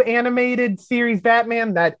think of animated series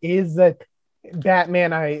Batman, that is the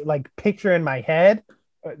Batman I like picture in my head.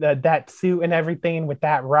 That suit and everything with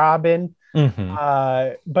that Robin.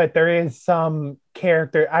 But there is some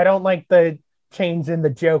character. I don't like the change in the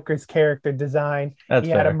Joker's character design. He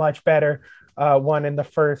had a much better one in the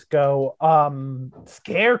first go.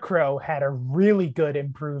 Scarecrow had a really good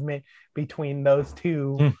improvement between those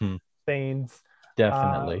two things.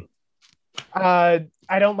 Definitely. I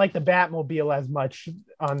don't like the Batmobile as much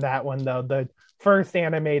on that one though. The first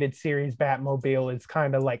animated series Batmobile is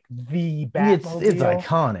kind of like the Batmobile. It's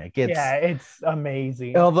iconic. It's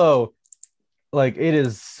amazing. Although, like, it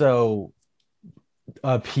is so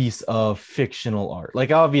a piece of fictional art.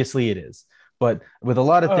 Like, obviously it is, but with a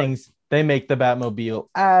lot of things, they make the Batmobile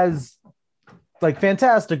as like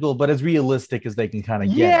fantastical, but as realistic as they can kind of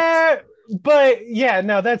get. Yeah, but yeah,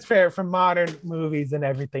 no, that's fair from modern movies and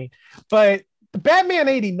everything. But the Batman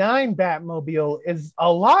 '89 Batmobile is a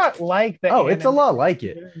lot like the. It's a lot like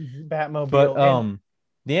it. Batmobile, but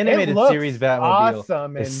the animated series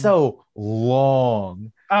Batmobile is so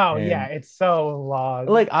long. Oh yeah, it's so long.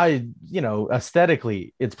 Like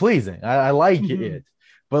aesthetically, it's pleasing. I like it,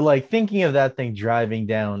 but like thinking of that thing driving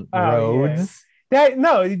down roads.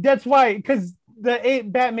 Yeah. That's why, because the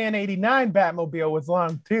Batman '89 Batmobile was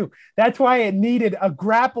long too. That's why it needed a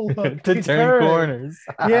grapple hook to turn corners.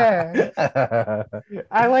 Yeah,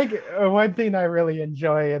 I like one thing I really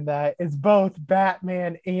enjoy in that is both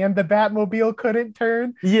Batman and the Batmobile couldn't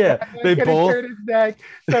turn. Yeah, Batman they both turn his neck,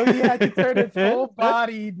 so he had to turn his whole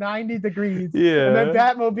body 90 degrees. Yeah, and the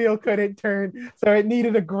Batmobile couldn't turn, so it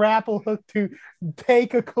needed a grapple hook to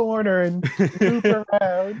take a corner and loop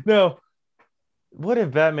around. No. What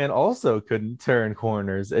if Batman also couldn't turn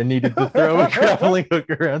corners and needed to throw a grappling hook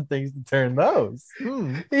around things to turn those?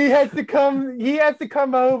 He has to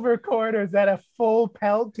come over corners at a full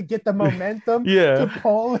pelt to get the momentum to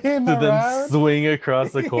pull him around. Then swing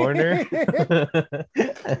across the corner.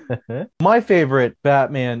 My favorite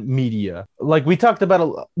Batman media, like we talked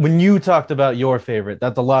about when you talked about your favorite,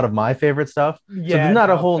 that's a lot of my favorite stuff. Yeah, so there's not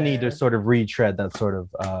a whole need to sort of retread that sort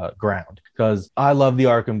of ground, because I love the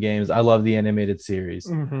Arkham games. I love the animated series.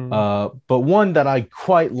 But one that I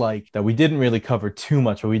quite like that we didn't really cover too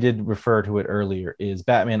much, but we did refer to it earlier, is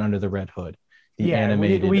Batman Under the Red Hood. The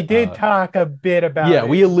animated. We did talk a bit about it.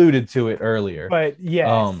 We alluded to it earlier. But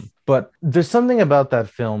yes. But there's something about that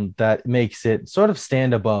film that makes it sort of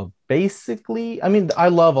stand above. Basically, I mean, I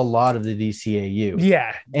love a lot of the DCAU.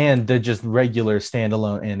 Yeah. And the just regular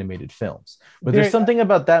standalone animated films. But there's something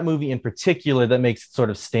about that movie in particular that makes it sort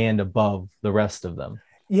of stand above the rest of them.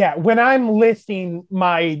 Yeah, when I'm listing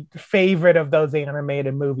my favorite of those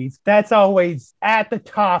animated movies, that's always at the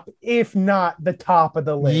top, if not the top of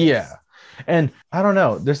the list. Yeah. And I don't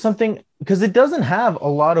know, there's something, because it doesn't have a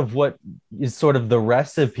lot of what is sort of the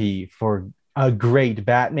recipe for a great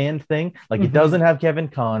Batman thing. Like it doesn't have Kevin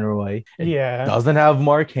Conroy. It doesn't have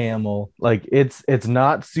Mark Hamill. Like it's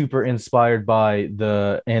not super inspired by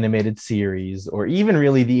the animated series or even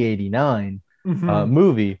really the '89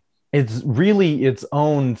 movie. It's really its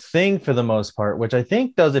own thing for the most part, which I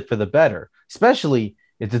think does it for the better. Especially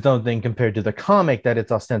it's its own thing compared to the comic that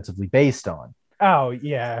it's ostensibly based on. Oh,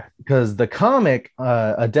 yeah. Because the comic,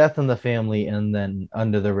 A Death in the Family and then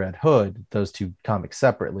Under the Red Hood, those two comics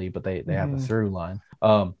separately, but they have a through line,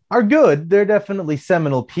 are good. They're definitely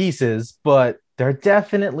seminal pieces, but they're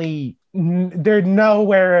definitely they're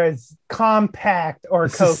nowhere as compact or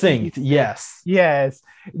succinct. cohesive. Yes,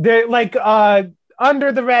 they're like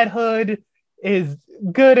Under the Red Hood is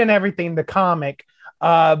good and everything, the comic,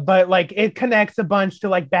 but like it connects a bunch to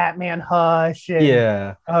like Batman Hush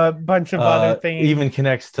and a bunch of other things. Even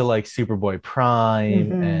connects to like Superboy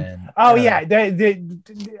Prime and I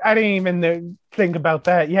didn't even think about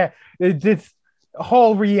that. Yeah, it's this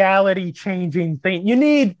whole reality changing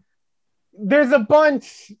thing. There's a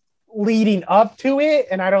bunch leading up to it,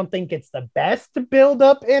 and I don't think it's the best build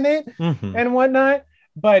up in it and whatnot.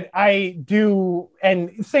 But I do,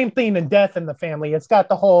 and same thing in Death in the Family. It's got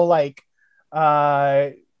the whole like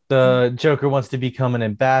the Joker wants to become an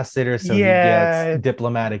ambassador, so he gets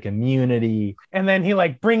diplomatic immunity, and then he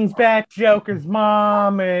like brings back Joker's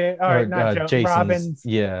mom,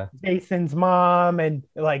 Jason's mom, and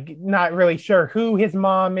like not really sure who his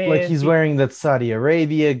mom is. Like he's wearing that Saudi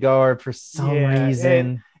Arabia garb for some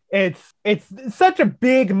reason. It's such a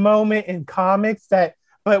big moment in comics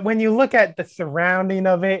but when you look at the surrounding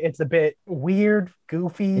of it, it's a bit weird,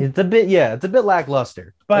 goofy. It's a bit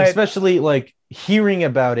lackluster. But especially like hearing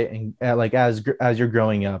about it and like as you're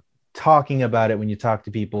growing up, talking about it when you talk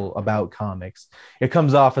to people about comics, it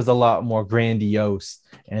comes off as a lot more grandiose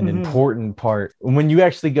and important part. When you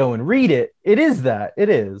actually go and read it, it is.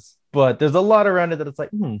 But there's a lot around it that it's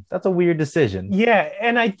like, that's a weird decision. Yeah,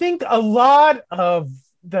 and I think a lot of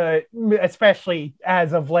especially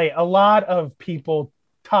as of late, a lot of people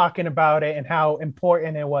talking about it and how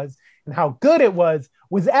important it was and how good it was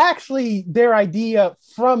actually their idea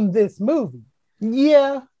from this movie.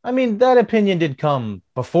 Yeah, I mean that opinion did come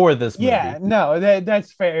before this movie. Yeah, no,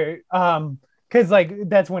 that's fair. Because like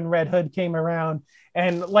that's when Red Hood came around,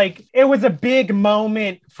 and like it was a big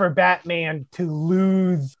moment for Batman to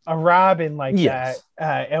lose a Robin like that.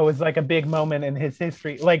 It was like a big moment in his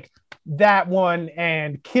history, like that one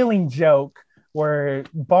and Killing Joke, where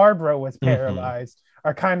Barbara was paralyzed,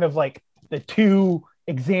 are kind of like the two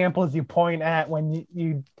examples you point at when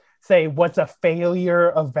you say what's a failure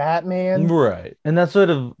of Batman, right? And that sort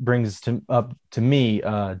of brings up to me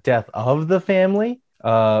Death of the Family,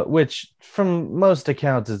 which from most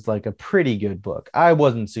accounts is like a pretty good book. I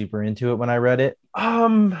wasn't super into it when I read it.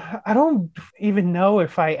 I don't even know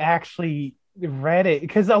if I actually read it,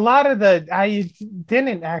 because I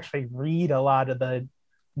didn't actually read a lot of the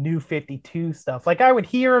New 52 stuff. Like I would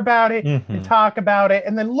hear about it and talk about it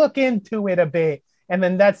and then look into it a bit, and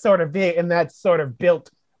then that's sort of it, and that sort of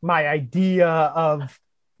built my idea of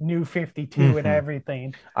New 52 and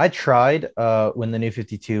everything. I tried when the New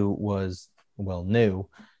 52 was new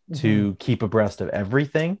to keep abreast of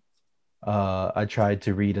everything. I tried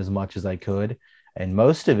to read as much as I could, and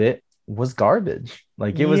most of it was garbage.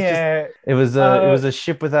 Like it was it was a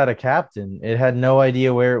ship without a captain. It had no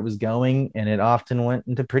idea where it was going, and it often went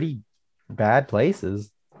into pretty bad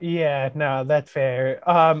places. Yeah, no, that's fair.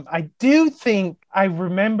 I do think I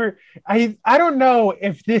remember, I don't know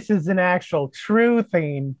if this is an actual true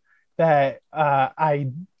thing that I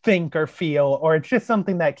think or feel, or it's just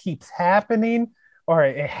something that keeps happening, or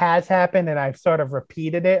it has happened and I've sort of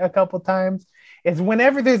repeated it a couple times, is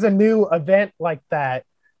whenever there's a new event like that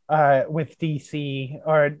with DC,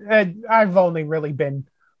 or I've only really been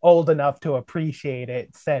old enough to appreciate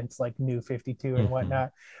it since like New 52 and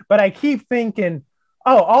whatnot, but I keep thinking,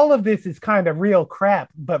 oh, all of this is kind of real crap,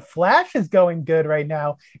 but Flash is going good right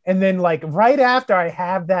now. And then like right after I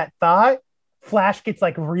have that thought, Flash gets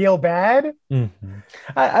like real bad.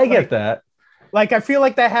 I get that. Like, I feel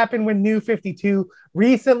like that happened with New 52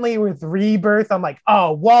 recently with Rebirth. I'm like,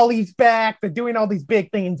 oh, Wally's back. They're doing all these big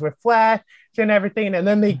things with Flash and everything. And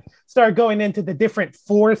then they start going into the different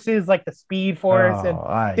forces, like the Speed Force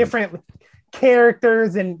different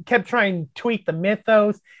characters, and kept trying to tweak the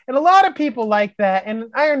mythos. And a lot of people like that. And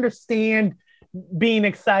I understand being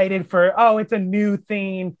excited for, oh, it's a new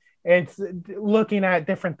thing. It's looking at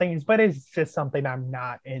different things, but it's just something I'm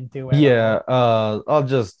not into. I'll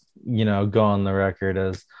just, go on the record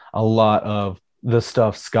as a lot of the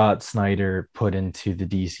stuff Scott Snyder put into the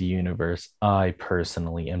DC universe, I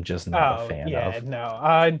personally am just not a fan of.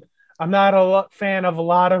 No, I'm not a fan of a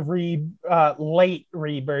lot of late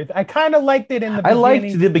Rebirth. I kind of liked it in the beginning. I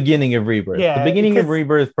liked the beginning of Rebirth. Yeah, the beginning of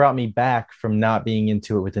Rebirth brought me back from not being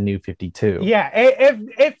into it with the New 52. Yeah,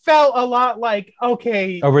 it felt a lot like,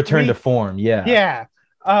 okay, a return to form. Yeah.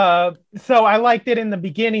 Yeah. So I liked it in the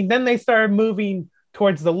beginning. Then they started moving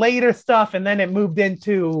towards the later stuff, and then it moved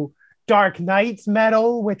into Dark Knight's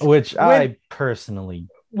metal, which I personally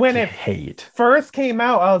when hate. It first came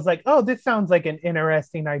out, I was like, oh, this sounds like an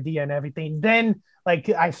interesting idea and everything. Then like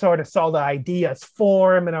I sort of saw the ideas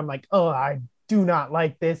form, and I'm like, oh, I do not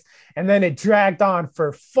like this. And then it dragged on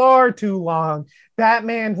for far too long.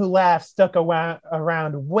 Batman Who Laughs stuck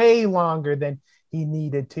around way longer than he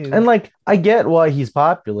needed to. And like, I get why he's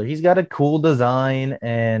popular. He's got a cool design,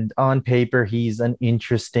 and on paper, he's an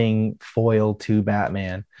interesting foil to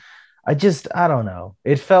Batman. I don't know.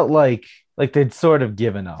 It felt like they'd sort of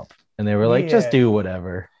given up, and they were like, just do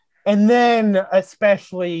whatever. And then,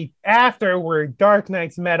 especially afterward, Dark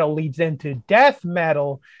Knight's metal leads into death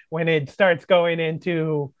metal when it starts going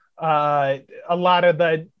into a lot of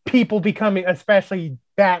the people becoming, especially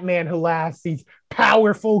Batman Who Laughs, these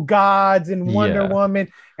powerful gods and Wonder Woman,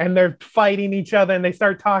 and they're fighting each other, and they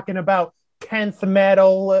start talking about 10th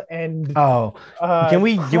metal and can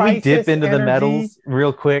we dip into the metals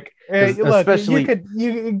real quick? Look, especially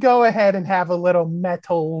you go ahead and have a little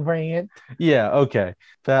metal rant. Okay.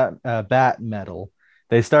 Bat metal.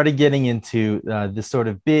 They started getting into this sort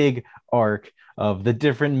of big arc of the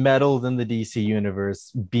different metals in the DC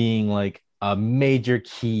universe being like a major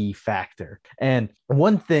key factor. And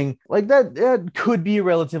one thing like that could be a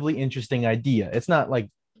relatively interesting idea. It's not like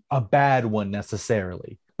a bad one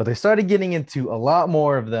necessarily, but they started getting into a lot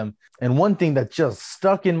more of them. And one thing that just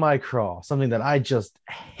stuck in my craw, something that I just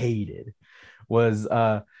hated, was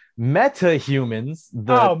metahumans.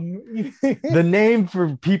 The name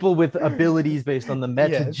for people with abilities based on the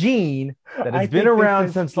meta gene that has been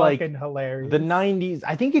around since like hilarious. The 90s.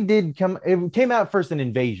 I think it came out first in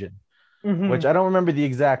Invasion. Which I don't remember the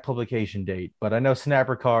exact publication date, but I know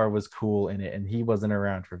Snapper Carr was cool in it, and he wasn't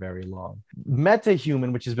around for very long.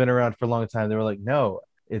 Metahuman, which has been around for a long time, they were like, no,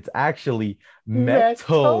 it's actually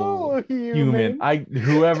metal human.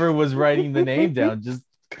 Whoever was writing the name down just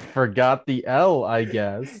forgot the L, I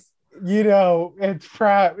guess. You know, it's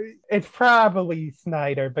probably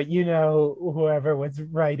Snyder, but you know, whoever was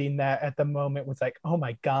writing that at the moment was like, oh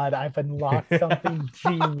my God, I've unlocked something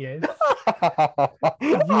genius.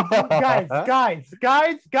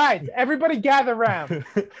 Guys, everybody gather around.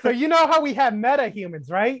 So you know how we have metahumans,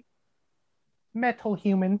 right? Metal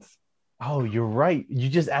humans. Oh, you're right. You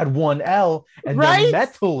just add one L and then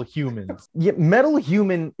metal humans. Yeah, metal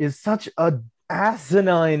human is such a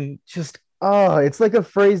asinine, it's like a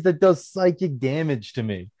phrase that does psychic damage to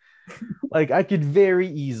me. Like I could very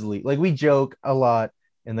easily, like we joke a lot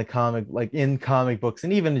in the comic books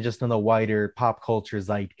and even just in the wider pop culture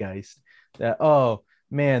zeitgeist that, oh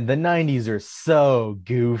man, the 90s are so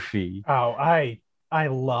goofy. Oh, I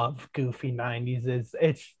love goofy 90s.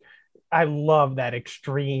 I love that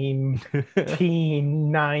extreme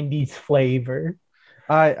teen 90s flavor.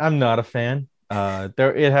 I'm not a fan.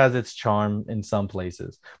 It has its charm in some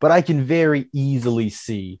places, but I can very easily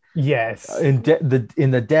see in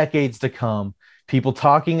the decades to come, people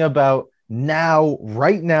talking about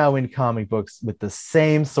right now in comic books with the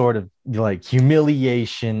same sort of like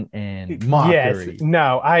humiliation and mockery. Yes,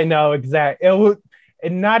 no, I know exactly.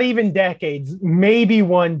 Not even decades, maybe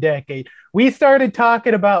one decade. We started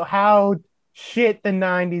talking about how shit the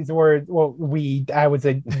 90s were. Well, I was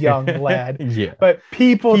a young lad. But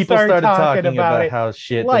people started talking about it, how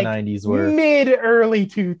shit the 90s were mid-early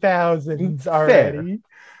 2000s already. Fair.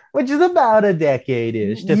 Which is about a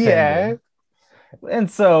decade-ish, depending. Yeah. And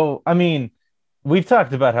so, I mean, we've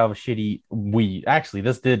talked about how shitty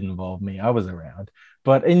this did involve me. I was around.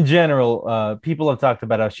 But in general, people have talked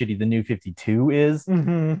about how shitty the New 52 is,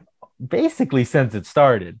 basically since it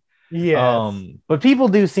started. Yeah. But people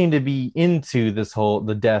do seem to be into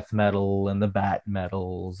the death metal and the bat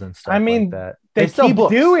metals and stuff like that. They keep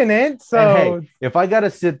doing it. So and hey, if I got to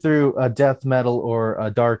sit through a death metal or a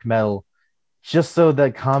dark metal just so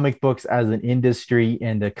that comic books as an industry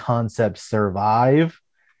and a concept survive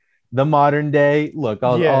the modern day, look,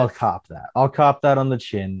 I'll cop that. I'll cop that on the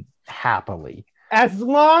chin happily. As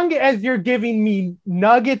long as you're giving me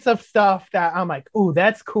nuggets of stuff that I'm like, oh,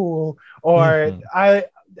 that's cool, or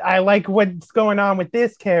I like what's going on with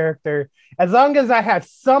this character. As long as I have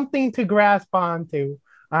something to grasp onto,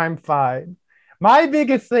 I'm fine. My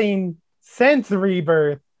biggest thing since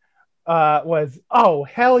Rebirth was, oh,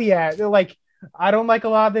 hell yeah. Like, I don't like a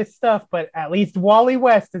lot of this stuff, but at least Wally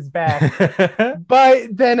West is back.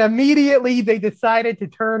 But then immediately they decided to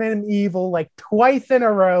turn him evil like twice in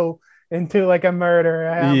a row into like a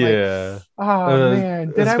murderer. Like, oh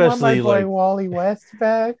man, did I want my boy Wally West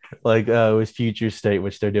back? Like with Future State,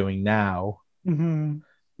 which they're doing now,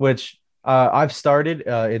 which I've started.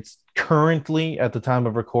 It's currently at the time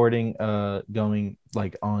of recording going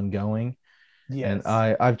like ongoing. Yes. And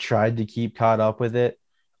I've tried to keep caught up with it.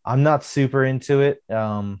 I'm not super into it.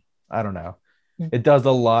 I don't know. It does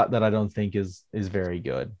a lot that I don't think is very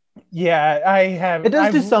good. Yeah, I have. It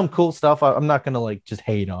does do some cool stuff. I'm not gonna like just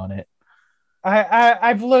hate on it.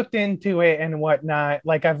 I've looked into it and whatnot.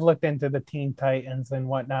 Like I've looked into the Teen Titans and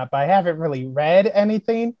whatnot, but I haven't really read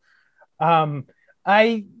anything.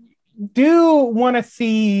 I do want to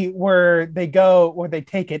see where they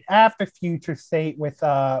take it after Future State with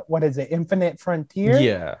what is it, Infinite Frontier?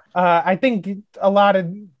 Yeah. I think a lot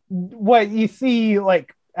of what you see,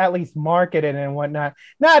 like at least marketed and whatnot,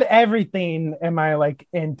 not everything am I like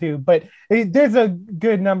into, but there's a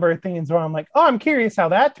good number of things where I'm like, oh, I'm curious how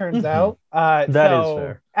that turns out. That is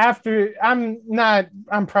fair. After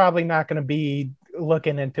I'm probably not going to be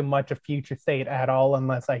looking into much of Future State at all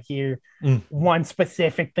unless I hear one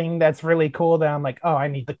specific thing that's really cool that I'm like, oh, I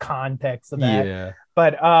need the context of that. Yeah.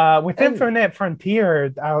 But with Infinite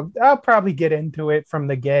Frontier, I'll probably get into it from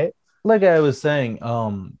the get. Like I was saying,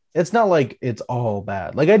 it's not like it's all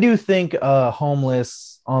bad. Like I do think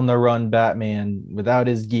homeless on the run Batman without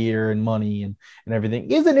his gear and money and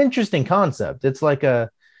everything is an interesting concept. It's like I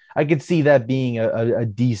could see that being a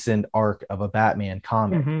decent arc of a Batman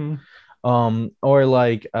comic. Or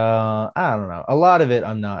like I don't know, a lot of it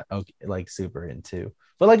I'm not like super into,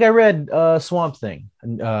 but like I read Swamp Thing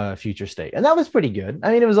Future State, and that was pretty good.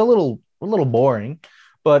 I mean, it was a little boring,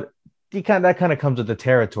 but that kind of comes with the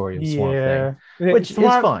territory of Swamp Thing, which is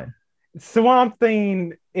fine. Swamp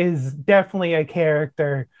Thing is definitely a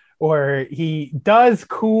character where he does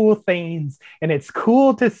cool things and it's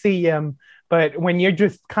cool to see him, but when you're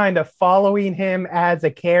just kind of following him as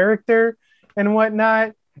a character and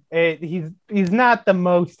whatnot, he's not the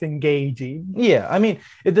most engaging. Yeah, I mean,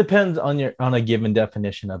 it depends on a given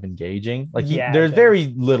definition of engaging. Like there's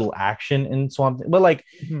very little action in Swamp Thing, but like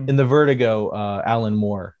in the Vertigo Alan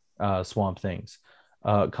Moore Swamp Things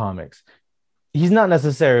comics, he's not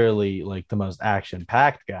necessarily like the most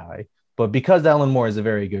action-packed guy, but because Alan Moore is a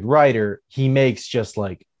very good writer, he makes just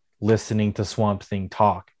like listening to Swamp Thing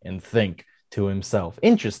talk and think to himself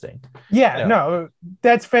interesting. Yeah, no,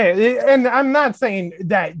 that's fair. And I'm not saying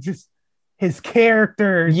that just his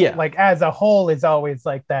character, like as a whole, is always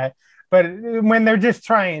like that. But when they're just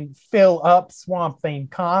trying to fill up Swamp Thing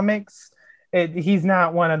comics, he's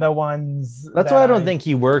not one of the ones. That's why I don't think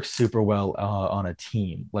he works super well on a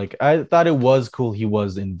team. Like I thought it was cool he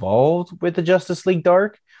was involved with the Justice League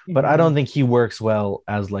Dark, but I don't think he works well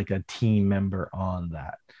as like a team member on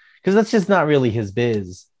that, because that's just not really his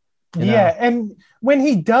biz. Yeah, and when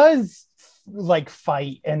he does like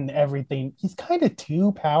fight and everything, he's kind of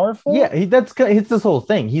too powerful. Yeah, it's this whole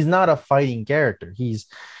thing. He's not a fighting character. He's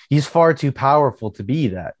far too powerful to be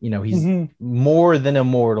that. You know, he's more than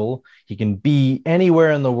immortal. He can be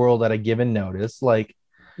anywhere in the world at a given notice. Like,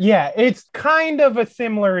 yeah, it's kind of a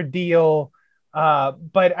similar deal.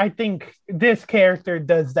 But I think this character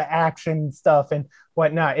does the action stuff and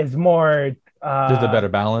whatnot is more. There's a better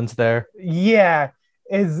balance there. Yeah.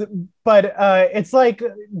 But it's like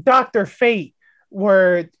Dr. Fate,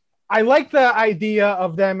 where I like the idea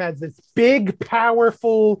of them as this big,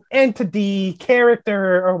 powerful entity,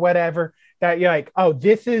 character, or whatever, that you're like, oh,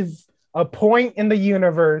 this is a point in the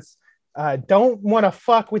universe. Don't want to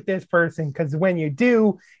fuck with this person, because when you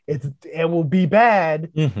do, it will be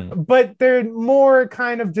bad. But they're more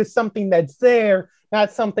kind of just something that's there,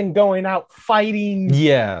 not something going out fighting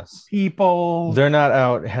people. They're not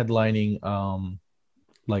out headlining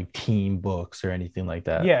like team books or anything like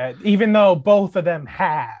that. Yeah, even though both of them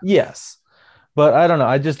have. Yes. But I don't know.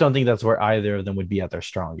 I just don't think that's where either of them would be at their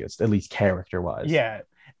strongest, at least character-wise. Yeah.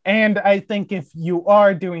 And I think if you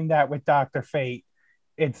are doing that with Dr. Fate,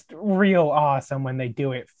 it's real awesome when they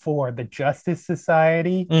do it for the Justice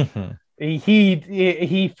Society.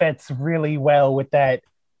 He fits really well with that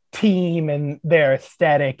team and their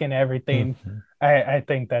aesthetic and everything. I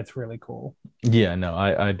think that's really cool. Yeah, no,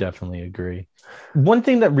 I definitely agree. One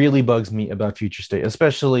thing that really bugs me about Future State,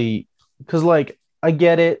 especially because, like, I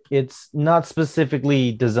get it. It's not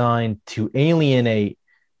specifically designed to alienate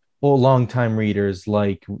longtime readers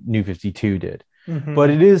like New 52 did. But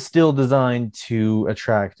it is still designed to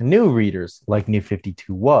attract new readers like New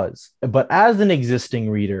 52 was. But as an existing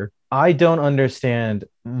reader, I don't understand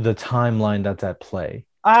the timeline that's at play.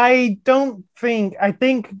 I don't think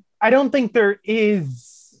there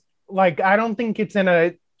is, like, I don't think it's in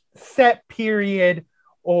a set period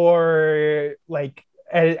or like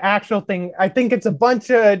an actual thing. I think it's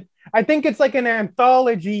like an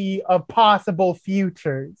anthology of possible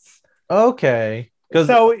futures. Okay.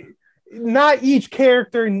 So not each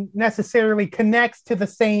character necessarily connects to the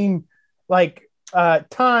same like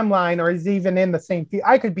timeline or is even in the same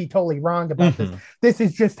I could be totally wrong about this. This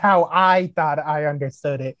is just how I thought I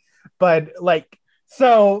understood it. But like,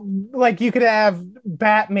 so like you could have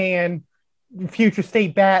Batman, Future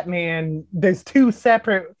State Batman, there's two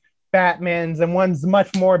separate Batmans, and one's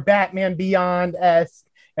much more Batman Beyond-esque,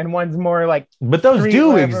 and one's more like. But those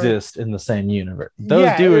do level. exist in the same universe.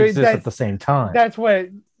 Those do exist at the same time. That's what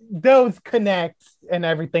those connect and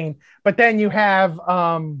everything. But then you have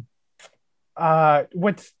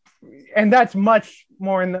and that's much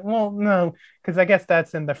more in the no, because I guess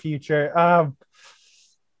that's in the future.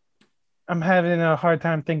 I'm having a hard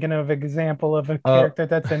time thinking of an example of a character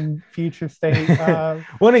that's in future state.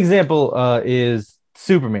 One example is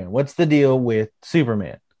Superman. What's the deal with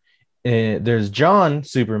Superman? There's John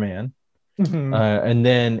Superman, and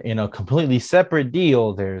then in a completely separate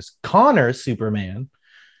deal, there's Connor Superman,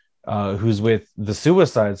 who's with the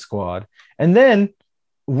Suicide Squad, and then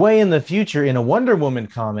way in the future in a Wonder Woman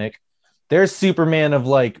comic, there's Superman of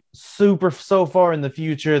like so far in the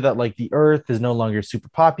future that like the Earth is no longer super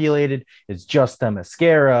populated. It's just the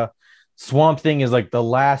Mascara. Swamp Thing is like the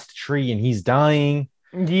last tree and he's dying.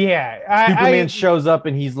 Yeah. Superman shows up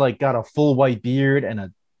and he's like got a full white beard and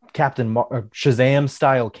a Captain Shazam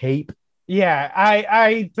style cape. Yeah.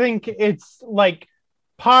 I think it's like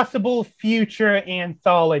possible future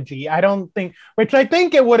anthology. I don't think, which I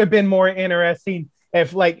think it would have been more interesting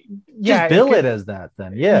if like, just bill it as that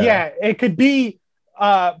then. Yeah, it could be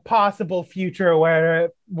possible future or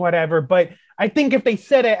whatever. But I think if they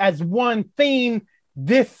said it as one thing,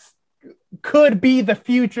 this could be the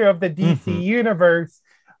future of the DC universe.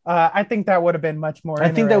 I think that would have been much more. I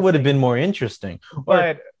think that would have been more interesting.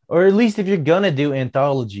 But or at least if you're gonna do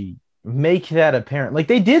anthology, make that apparent. Like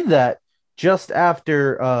they did that just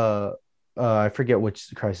after I forget which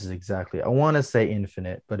Crisis exactly. I want to say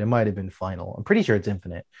Infinite, but it might have been Final. I'm pretty sure it's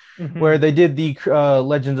Infinite, where they did the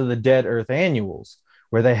Legends of the Dead Earth annuals,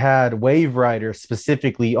 where they had Wave Rider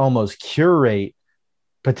specifically almost curate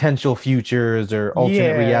potential futures or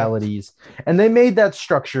alternate realities. And they made that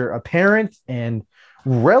structure apparent and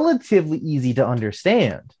relatively easy to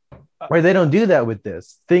understand. Where they don't do that with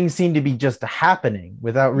this. Things seem to be just happening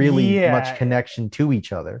without really much connection to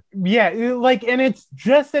each other. Yeah, like, and it's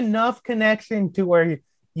just enough connection to where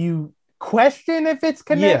you question if it's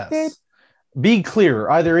connected. Yes. Be clear.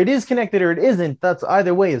 Either it is connected or it isn't. That's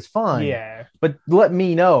either way is fine. Yeah. But let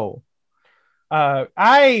me know.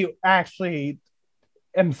 I actually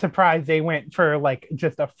am surprised they went for like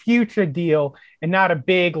just a future deal and not a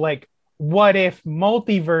big like what if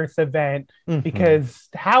multiverse event, because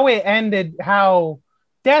how it ended, how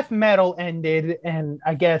Death Metal ended, and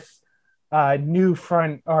I guess New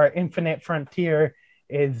Front or Infinite Frontier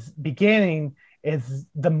is beginning, is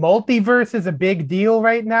the multiverse is a big deal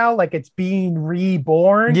right now. Like it's being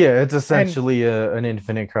reborn. Yeah, it's essentially an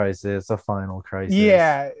infinite crisis, a final crisis.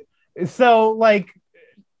 Yeah. So like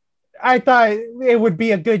I thought it would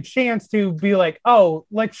be a good chance to be like, oh,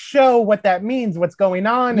 let's show what that means, what's going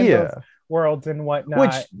on in those worlds and whatnot.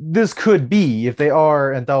 Which this could be, if they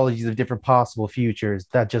are anthologies of different possible futures,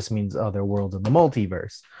 that just means other worlds in the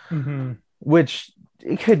multiverse. Which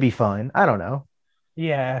it could be fine. I don't know.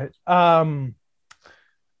 Yeah. I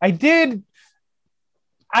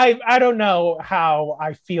don't know how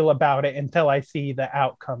I feel about it until I see the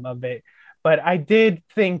outcome of it. But I did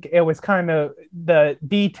think it was kind of the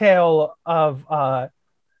detail of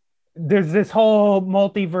there's this whole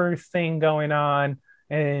multiverse thing going on,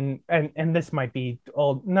 and this might be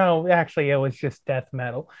old. No, actually, it was just Death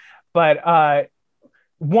Metal. But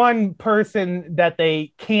one person that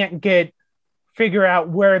they can't figure out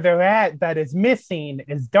where they're at that is missing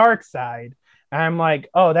is Darkseid. And I'm like,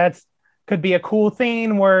 oh, that's could be a cool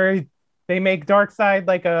thing where they make Darkseid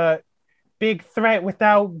like a big threat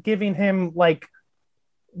without giving him like,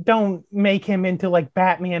 don't make him into like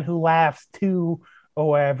Batman Who Laughs 2 or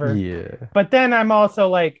whatever. Yeah. But then I'm also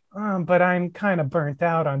like, but I'm kind of burnt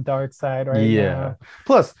out on Darkseid right now.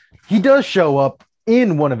 Plus, he does show up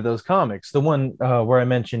in one of those comics. The one where I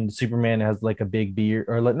mentioned Superman has like a big beard,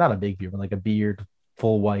 or like, not a big beard, but like a beard,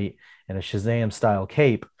 full white, and a Shazam style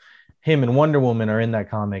cape. Him and Wonder Woman are in that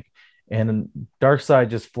comic. And Darkseid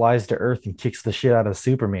just flies to Earth and kicks the shit out of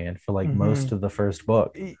Superman for like most of the first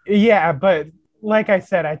book. Yeah, but like I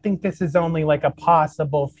said, I think this is only like a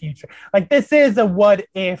possible future. Like this is a what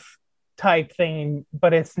if type thing,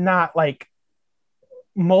 but it's not like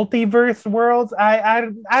multiverse worlds. I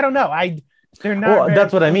don't know. They're not. Well,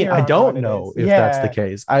 that's what I mean. I don't know if that's the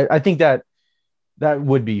case. I think that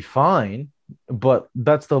would be fine, but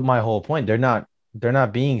that's my whole point. They're not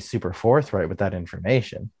being super forthright with that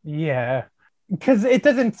information. Yeah, because it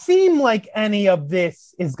doesn't seem like any of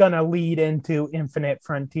this is going to lead into Infinite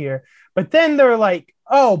Frontier. But then they're like,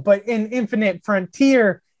 oh, but in Infinite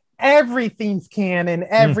Frontier, everything's canon,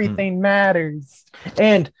 everything matters.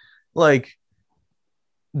 And like,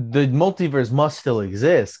 the multiverse must still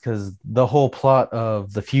exist because the whole plot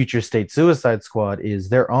of the Future State Suicide Squad is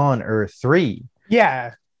they're on Earth 3.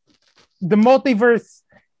 Yeah, the multiverse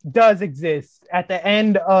does exist. At the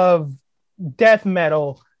end of Death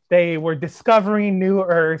Metal, they were discovering new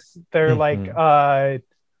Earths. They're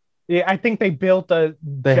yeah, I think they built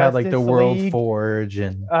They had like the World League, Forge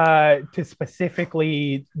and to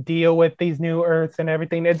specifically deal with these new Earths and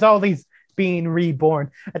everything. It's all these being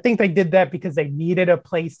reborn. I think they did that because they needed a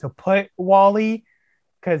place to put Wally,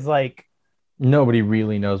 because like nobody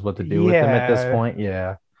really knows what to do with him at this point.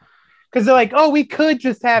 Yeah. Because they're like, oh, we could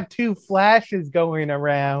just have two Flashes going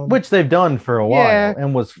around. Which they've done for a while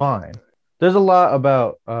and was fine. There's a lot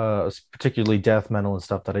about particularly Death Metal and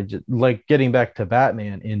stuff that I just like. Getting back to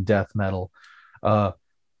Batman in Death Metal, I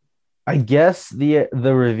guess the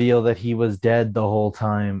reveal that he was dead the whole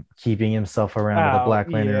time, keeping himself around with a Black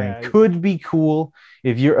Lantern ring, could be cool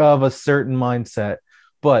if you're of a certain mindset.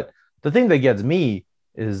 But the thing that gets me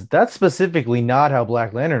is that's specifically not how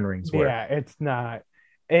Black Lantern rings work. Yeah, it's not.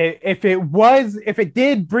 If it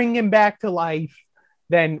did bring him back to life,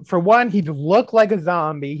 then for one, he'd look like a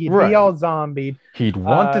zombie. He'd be all zombied. He'd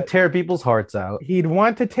want to tear people's hearts out.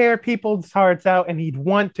 And he'd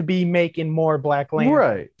want to be making more Black Lantern.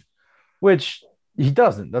 Right. Which he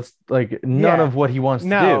doesn't. That's like none of what he wants to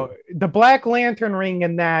do. The Black Lantern ring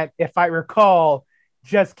in that, if I recall,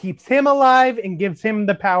 just keeps him alive and gives him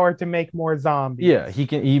the power to make more zombies. Yeah,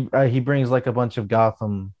 he brings like a bunch of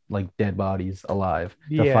Gotham like dead bodies alive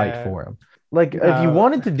to fight for him. Like if you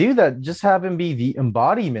wanted to do that, just have him be the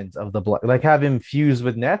embodiment of the Black, like have him fuse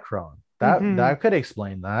with Necron. That could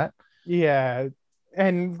explain that. Yeah,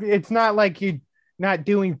 and it's not like you're not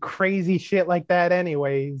doing crazy shit like that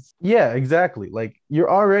anyways. Yeah, exactly. Like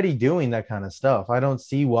you're already doing that kind of stuff. I don't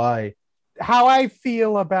see why. How I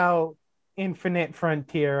feel about Infinite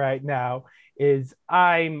Frontier right now is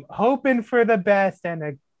I'm hoping for the best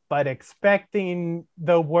but expecting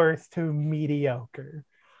the worst to mediocre.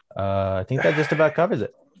 I think that just about covers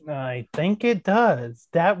it. I think it does.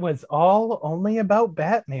 That was all only about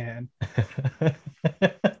Batman.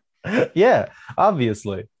 Yeah,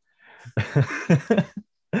 obviously. All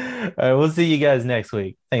right, we'll see you guys next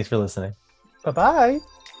week. Thanks for listening. Bye-bye.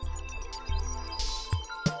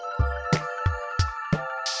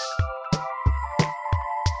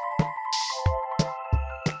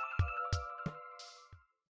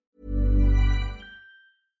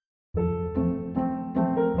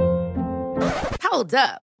 Hold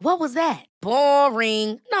up. What was that?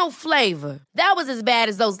 Boring. No flavor. That was as bad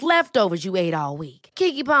as those leftovers you ate all week.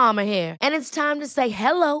 Keke Palmer here, and it's time to say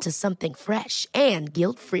hello to something fresh and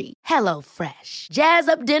guilt-free. HelloFresh. Jazz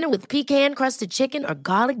up dinner with pecan-crusted chicken or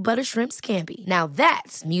garlic butter shrimp scampi. Now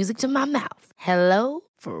that's music to my mouth.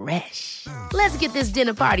 HelloFresh. Let's get this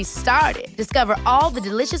dinner party started. Discover all the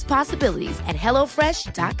delicious possibilities at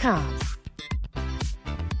HelloFresh.com.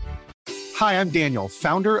 Hi, I'm Daniel,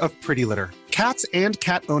 founder of Pretty Litter. Cats and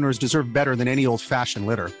cat owners deserve better than any old-fashioned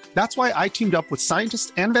litter. That's why I teamed up with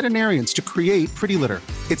scientists and veterinarians to create Pretty Litter.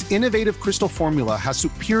 Its innovative crystal formula has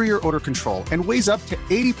superior odor control and weighs up to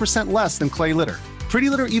 80% less than clay litter. Pretty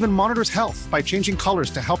Litter even monitors health by changing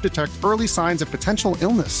colors to help detect early signs of potential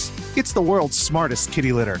illness. It's the world's smartest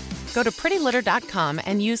kitty litter. Go to prettylitter.com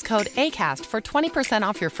and use code ACAST for 20%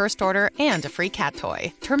 off your first order and a free cat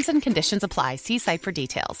toy. Terms and conditions apply. See site for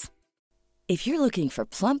details. If you're looking for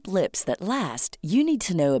plump lips that last, you need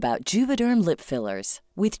to know about Juvederm lip fillers.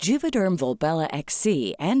 With Juvederm Volbella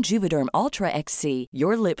XC and Juvederm Ultra XC,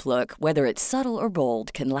 your lip look, whether it's subtle or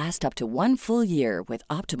bold, can last up to 1 full year with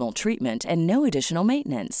optimal treatment and no additional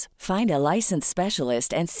maintenance. Find a licensed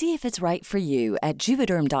specialist and see if it's right for you at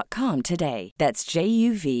Juvederm.com today. That's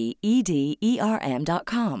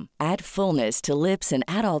JUVEDERM.com. Add fullness to lips in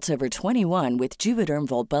adults over 21 with Juvederm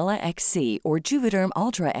Volbella XC or Juvederm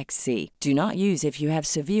Ultra XC. Do not use if you have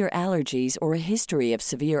severe allergies or a history of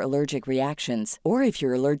severe allergic reactions, or if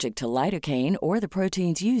you're allergic to lidocaine or the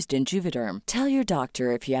proteins used in Juvederm. Tell your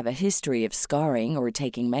doctor if you have a history of scarring or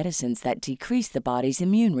taking medicines that decrease the body's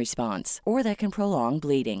immune response or that can prolong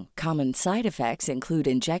bleeding. Common side effects include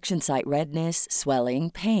injection site redness, swelling,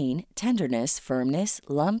 pain, tenderness, firmness,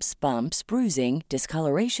 lumps, bumps, bruising,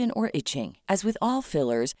 discoloration, or itching. As with all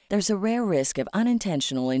fillers, there's a rare risk of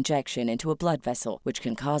unintentional injection into a blood vessel, which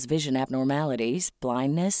can cause vision abnormalities,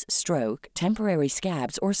 blindness, stroke, temporary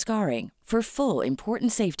scabs, or scarring. For full,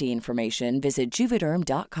 important safety information, visit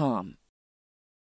Juvederm.com.